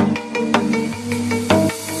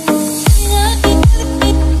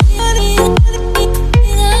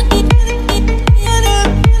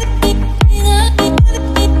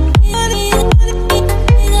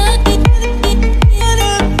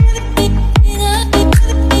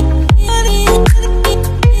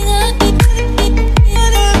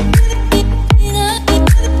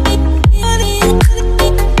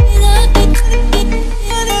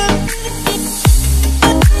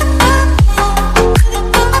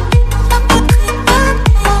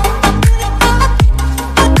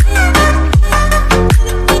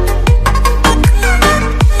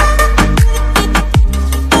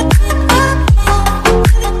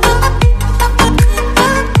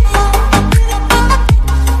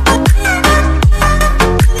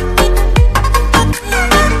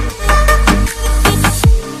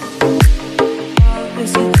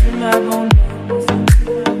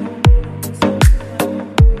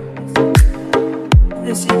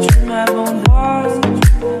 m'abandonnes,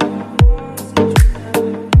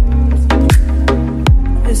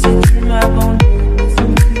 et si tu m'abandonnes,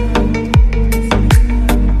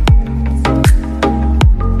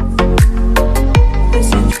 et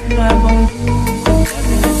si tu m'abandonnes, t'as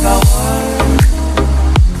vu mes paroles,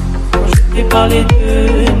 quand je t'ai parlé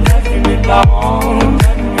d'eux, t'as vu mes parents,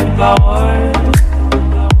 t'as vu mes paroles.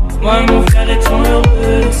 Moi et mon frère étions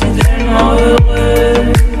heureux, si tellement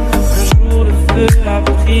heureux. Un jour le feu a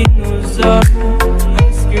pris nos hommes,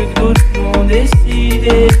 parce que d'autres l'ont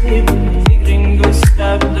décidé. Des gringos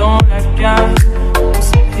tapent dans la cave, on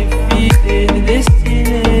sacrifie des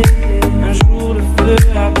destinées. Un jour le feu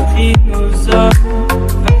a pris nos hommes,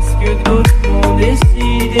 parce que d'autres l'ont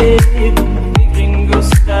décidé. Des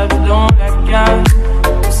gringos tapent dans la cave, on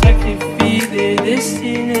sacrifie des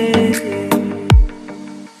destinées.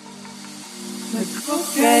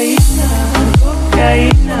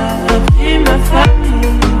 Cocaïne a pris ma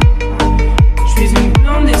famille. Je suis une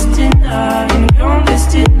clandestina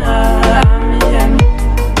à Miami.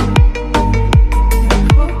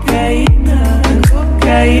 Cocaïne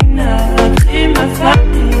a pris ma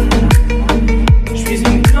famille. Je suis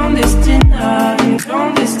une clandestina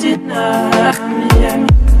à Miami.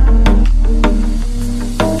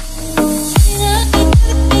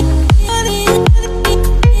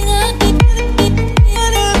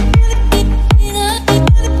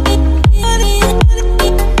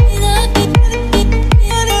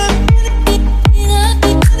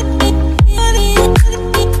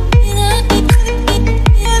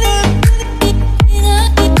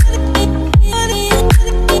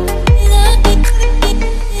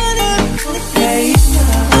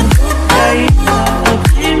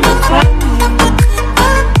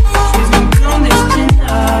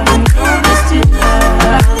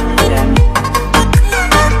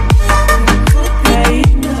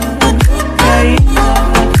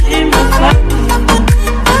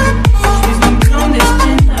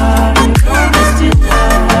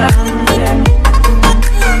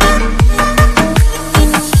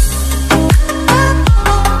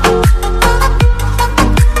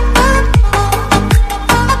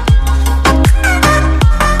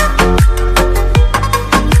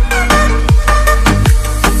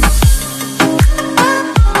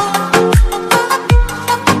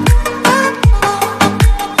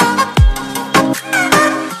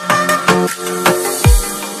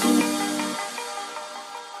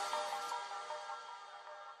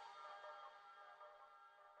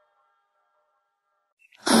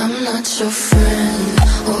 I'm not your friend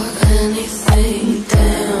or anything,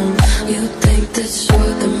 damn. You think that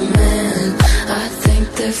you're the man, I think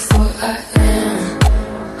therefore I am.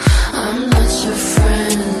 I'm not your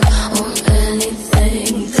friend or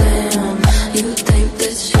anything, damn. You think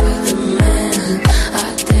that you're the man, I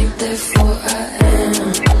think therefore I am.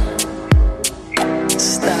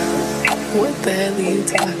 Stop. What the hell are you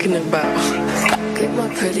talking about? Get my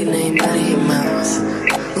pretty name out of your mouth.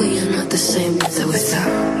 We are not the same with or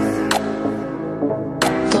without.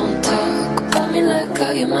 Don't talk about me like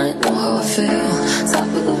how you might know how I feel. Top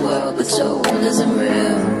of the world, but your world isn't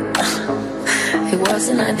real. It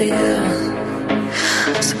wasn't ideal.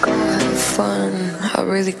 So go have fun. I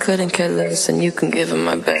really couldn't care less, and you can give it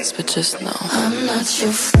my best, but just know I'm not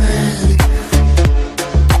your friend.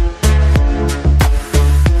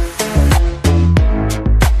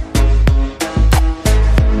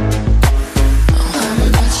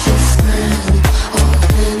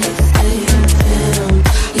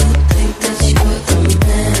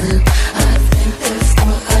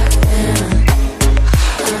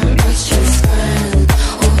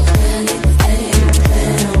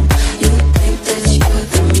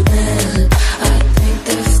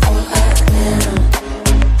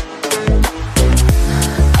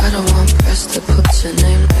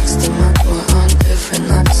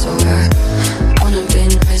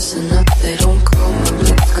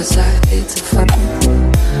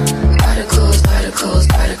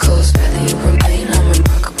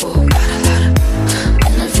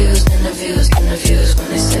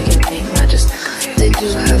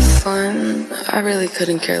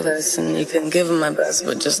 Couldn't care less, and you can give them my best,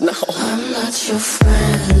 but just know I'm not your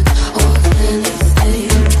friend or anything,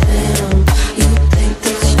 damn. You think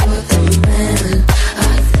that you're the man, I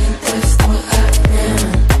think therefore I am.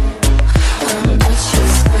 I'm not your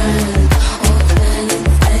friend or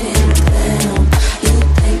anything, damn. You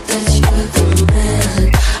think that you're the man,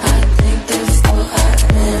 I think therefore I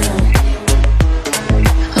am.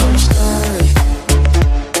 I'm sorry.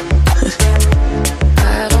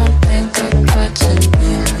 I don't think I cut you.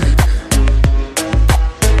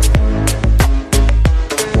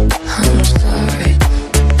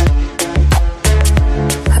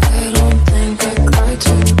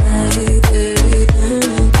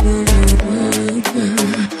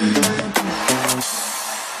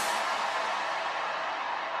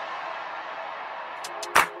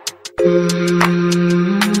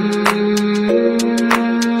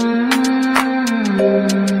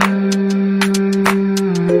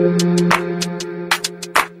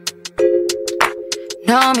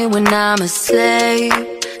 I'm a slave,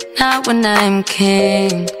 not when I'm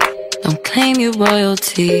king. Don't claim your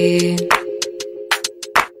royalty.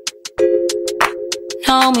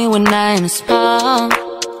 Know me when I'm small,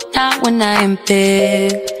 not when I'm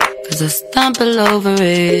big, 'cause I stumble over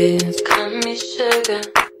it. Call me sugar.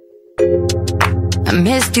 I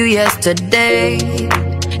missed you yesterday,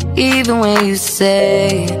 even when you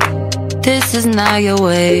say this is not your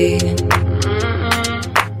way.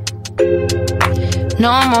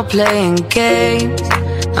 No more playing games,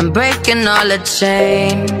 I'm breaking all the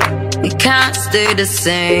chain. We can't stay the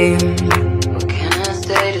same. We can't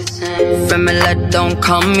stay the same. Family, don't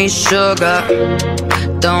call me sugar.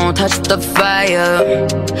 Don't touch the fire.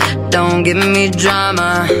 Don't give me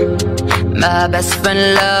drama. My best friend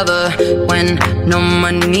lover when no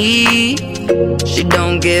money. She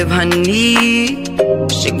don't give her need.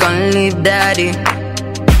 She gon' leave daddy,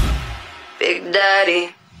 big daddy.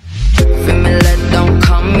 Family, don't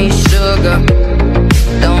call me sugar.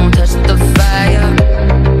 Don't touch the fire.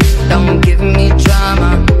 Don't give me drama.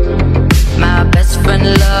 My best friend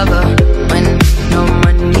lover when no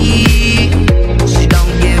money. She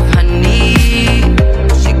don't give her need.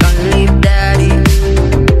 She gon' leave daddy,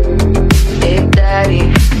 big daddy.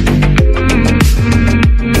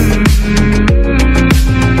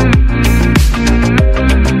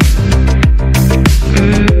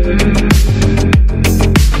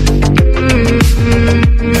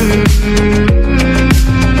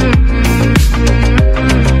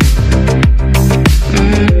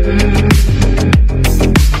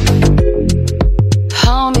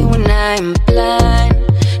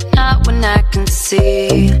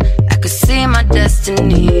 I could see my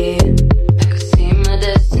destiny. I could see my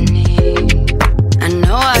destiny. I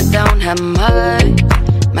know I don't have much.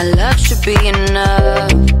 My love should be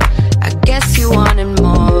enough. I guess you wanted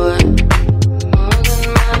more, more than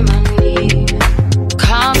my money.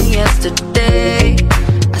 Called me yesterday.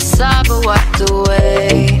 I saw but walked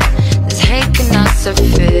away. This hate cannot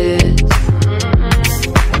surface.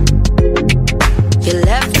 You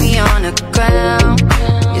left me on the ground.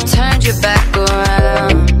 Turned your back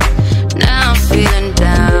around. Now I'm feeling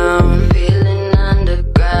down, feeling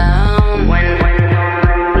underground. When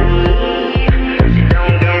she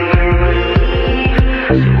don't give me,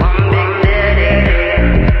 she want big daddy,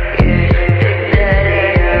 yeah, big daddy.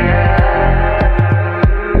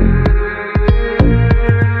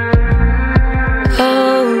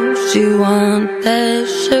 Oh, she want that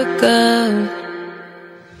sugar.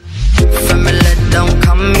 Family, don't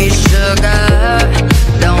call me sugar.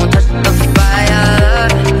 Don't touch the fire.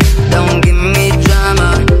 Don't give me drama.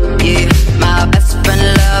 Yeah, my best friend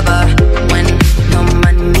lover when no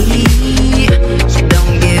money. She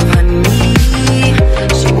don't give her need.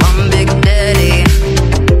 She want big daddy.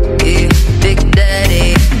 Yeah, big daddy.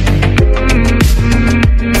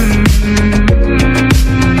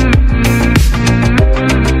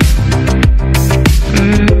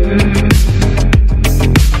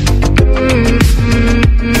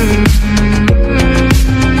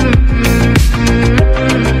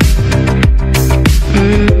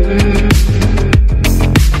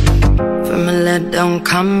 Don't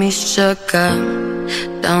call me sugar.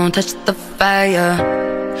 Don't touch the fire.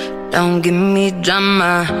 Don't give me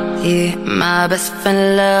drama. Yeah, my best friend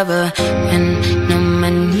lover when no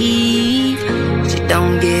money. She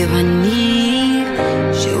don't give her need.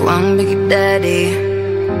 She want big daddy.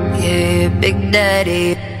 Yeah, big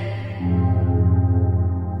daddy.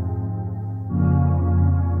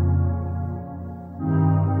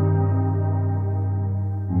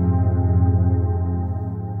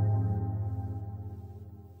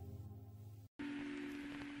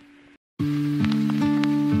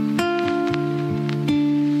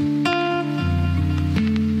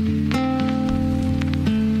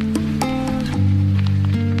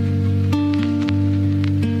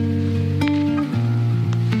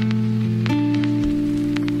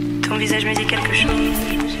 Me dit quelque chose.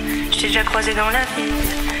 Je t'ai déjà croisé dans la vie.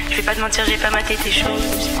 Je vais pas te mentir, j'ai pas maté tes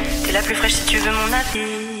choses. T'es la plus fraîche si tu veux mon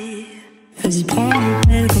avis. Vas-y, prends mon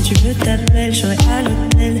appel, quand tu veux t'appelles. Je serai à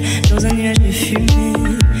l'hôtel, dans un nuage de fumée.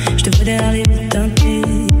 Je te vois derrière les vitres teintées.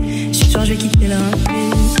 Ce soir, je vais quitter la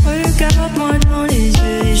rapée. Regarde-moi dans les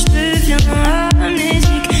yeux et je deviens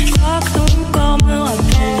amnésique. Je crois que ton corps me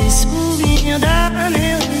rappelle les souvenirs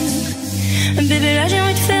d'Amérique. Bébé, là, j'ai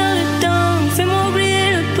envie de faire le dingue. Fais-moi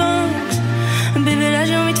oublier le Banks. Bébé, là,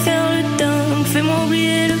 j'ai envie de faire le dingue. Fais-moi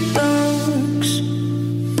oublier le Banks.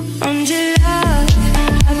 Angela,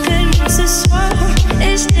 appelle-moi ce soir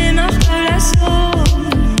et je démarre de la zone.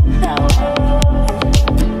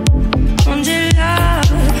 Angela,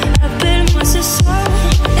 appelle-moi ce soir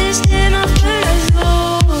et je démarre de la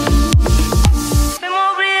zone. Fais-moi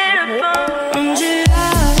oublier le Banks.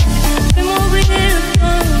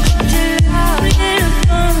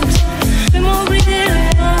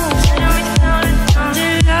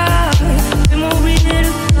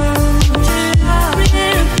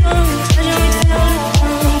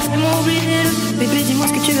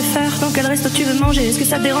 Est-ce que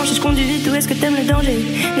ça te dérange si je conduis vite ou est-ce que t'aimes le danger?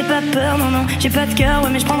 N'aie pas peur, non, non, j'ai pas de cœur, ouais,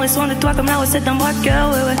 mais je prendrai soin de toi comme la recette d'un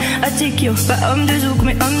braqueur, ouais, ouais. Atikyo, pas homme de zouk,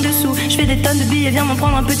 mais homme de sous. Je fais des tonnes de billets, viens m'en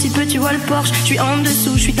prendre un petit peu, tu vois le Porsche. Je suis en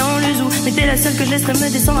dessous, je suis dans le zoo, mais t'es la seule que je laisserai me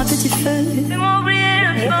descendre un petit feu. Fais-moi oublier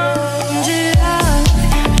le pain,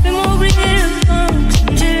 fais-moi oublier le pain,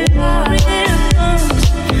 fais-moi oublier le pain,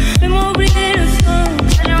 fais-moi oublier le pain.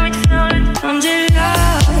 J'ai envie de faire le pain,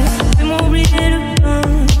 fais-moi oublier le pain,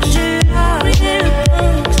 oublier le pain.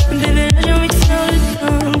 Bébé, là j'ai envie de faire le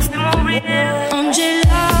pain, fais-moi oublier le pain.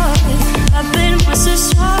 Angela, appelle-moi ce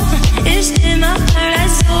soir et je démarre de la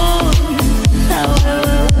zone. Ah ouais.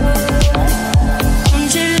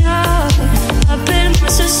 Angela, appelle-moi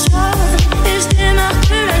ce soir et je démarre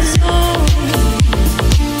de la zone.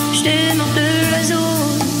 Je démarre de la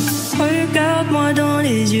zone. Regarde-moi dans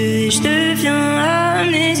les yeux et je deviens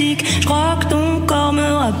amnésique. Je crois que ton corps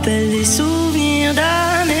me rappelle des souvenirs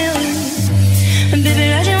d'Amérique. Bébé,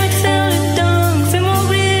 là j'ai envie de faire le dingue, fais-moi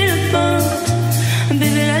oublier le pain.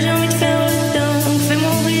 Bébé, là j'ai envie de faire le dingue,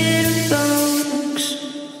 fais-moi oublier le box.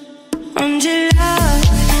 Angela,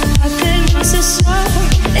 appelle-moi ce soir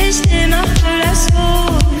et je démarre de la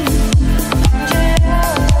zone.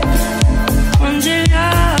 Angela,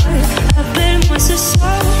 appelle-moi ce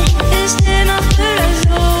soir et je démarre de la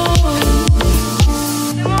zone.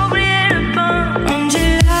 Fais-moi oublier le pain.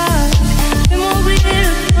 Angela, fais-moi oublier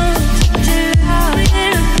le pain. Angela, oublier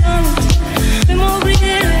le pain. Fais-moi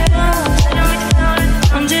oublier le pain. J'ai envie de faire le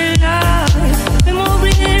pain. Angela, fais-moi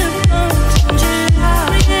oublier le pain. Angela,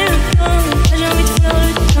 oublier le pain. J'ai envie de faire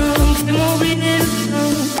le pain. Fais-moi oublier le pain.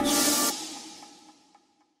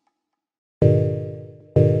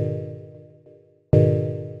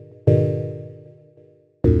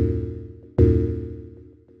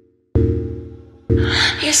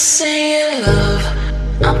 You say you love,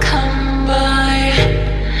 I'll come by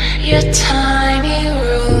your tiny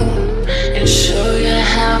room and show you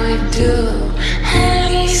how we do. At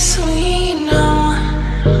least we know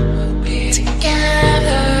we'll be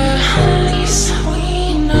together. At least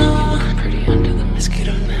we know. You look pretty under the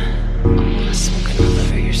mosquito net. I wanna smoke another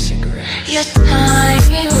of your cigarette. Your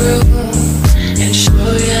tiny room and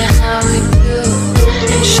show you how we do.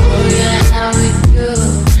 And show you how we do.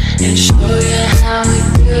 And show you how we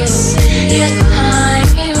do. Your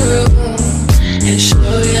tiny room and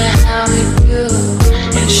show you how we do.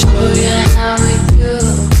 And show you how we do.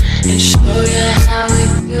 And show you how we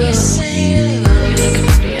do. You say you love. You're looking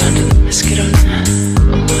pretty under the mosquito net.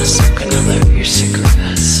 I wanna smoke another of your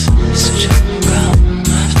cigarettes. Such a long got one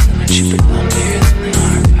left, and they're cheaper down here than they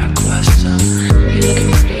are back west. So you're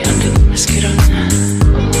looking pretty under the mosquito net. I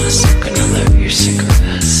wanna smoke another of your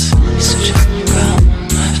cigarettes. Such a long got one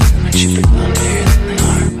left, and they're cheaper down here than they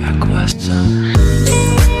are back west. So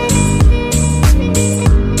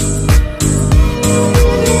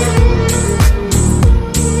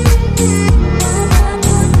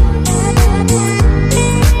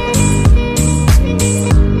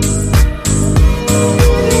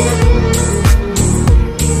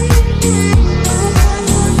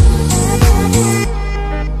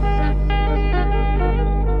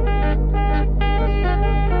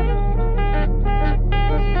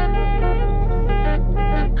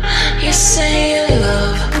you say you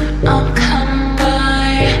love, I'll come by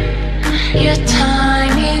your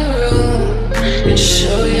tiny room and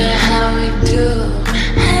show you how we do.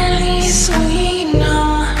 At least we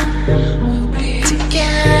know we'll be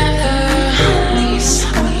together. At least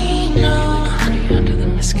we know. Pretty under the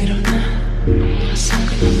mosquito net. I wanna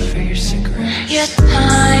smoke another of your cigarette. Your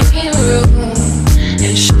tiny room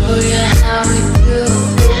and show you how we do.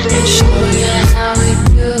 And show you how we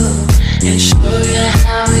do. And show you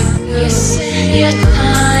how we do. You say your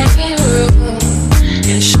tiny room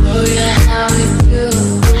and show you how we do.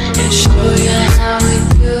 And show you how we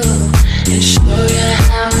do. And show you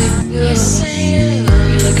how we do. You say you love.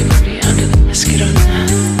 You're looking pretty under the mosquito net.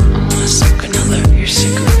 I wanna smoke another of your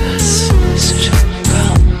cigarettes. Such a long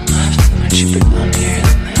got one left, and they're cheaper down here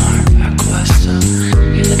than they are back west. So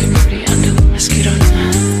you're looking pretty under the mosquito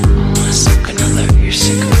net. I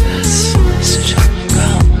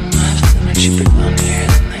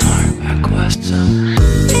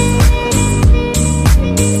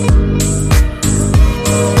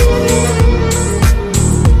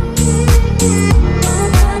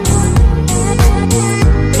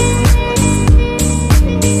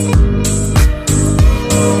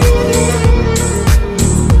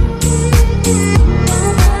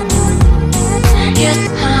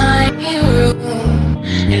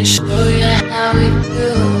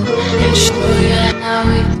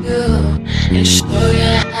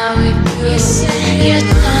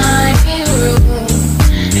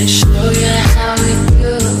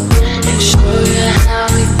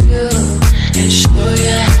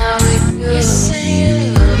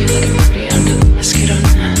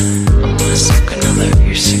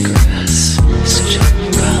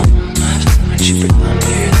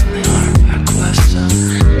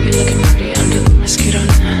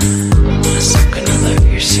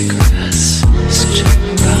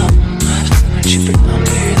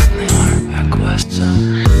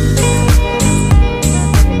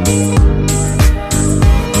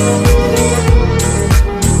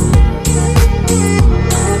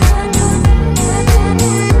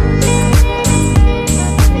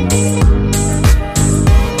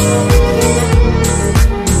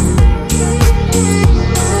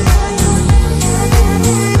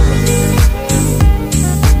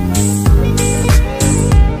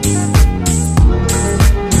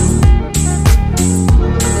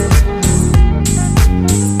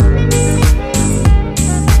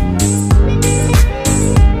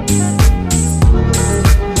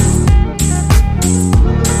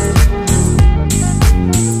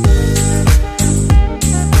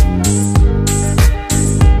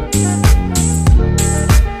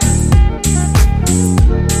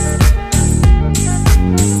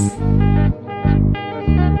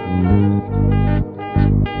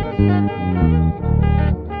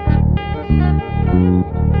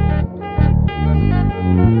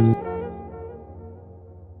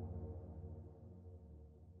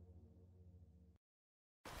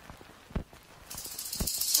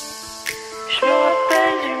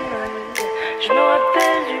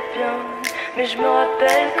Mais je me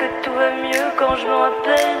rappelle que tout va mieux quand je me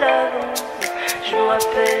rappelle d'avant. Je me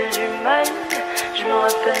rappelle du mal, je me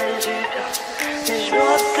rappelle du bien. Mais je me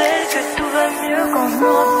rappelle que tout va mieux quand je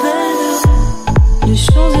me rappelle de... Les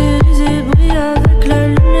Champs-Élysées brillent avec la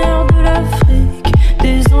lumière de l'Afrique.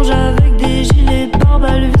 Des anges avec des gilets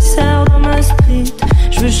pare-balles viscères dans ma street.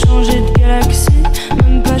 Je veux changer de galaxie,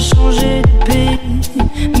 même pas changer de pays.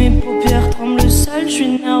 Mes paupières tremblent seules, je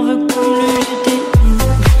suis nerveux comme le GTI.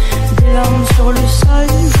 Des larmes sur le sol,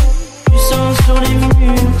 du sang sur les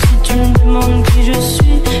murs. Si tu me demandes qui je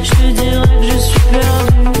suis, je te dirais que je suis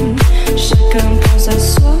perdu. Chacun pense à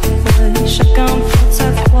soi, ouais, chacun porte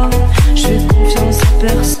sa croix. Je fais confiance à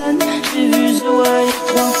personne, j'ai vu Zoé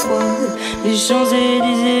 3 fois. Les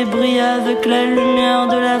Champs-Élysées brillent avec la lumière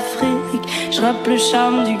de l'Afrique. Je rappe le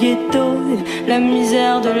charme du ghetto, la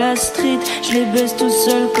misère de la street. Je les baisse tout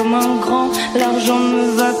seul comme un grand, l'argent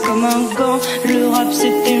me va comme un gant. Le rap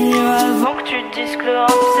c'était mieux avant, que tu dises que le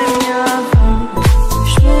rap c'est mieux avant.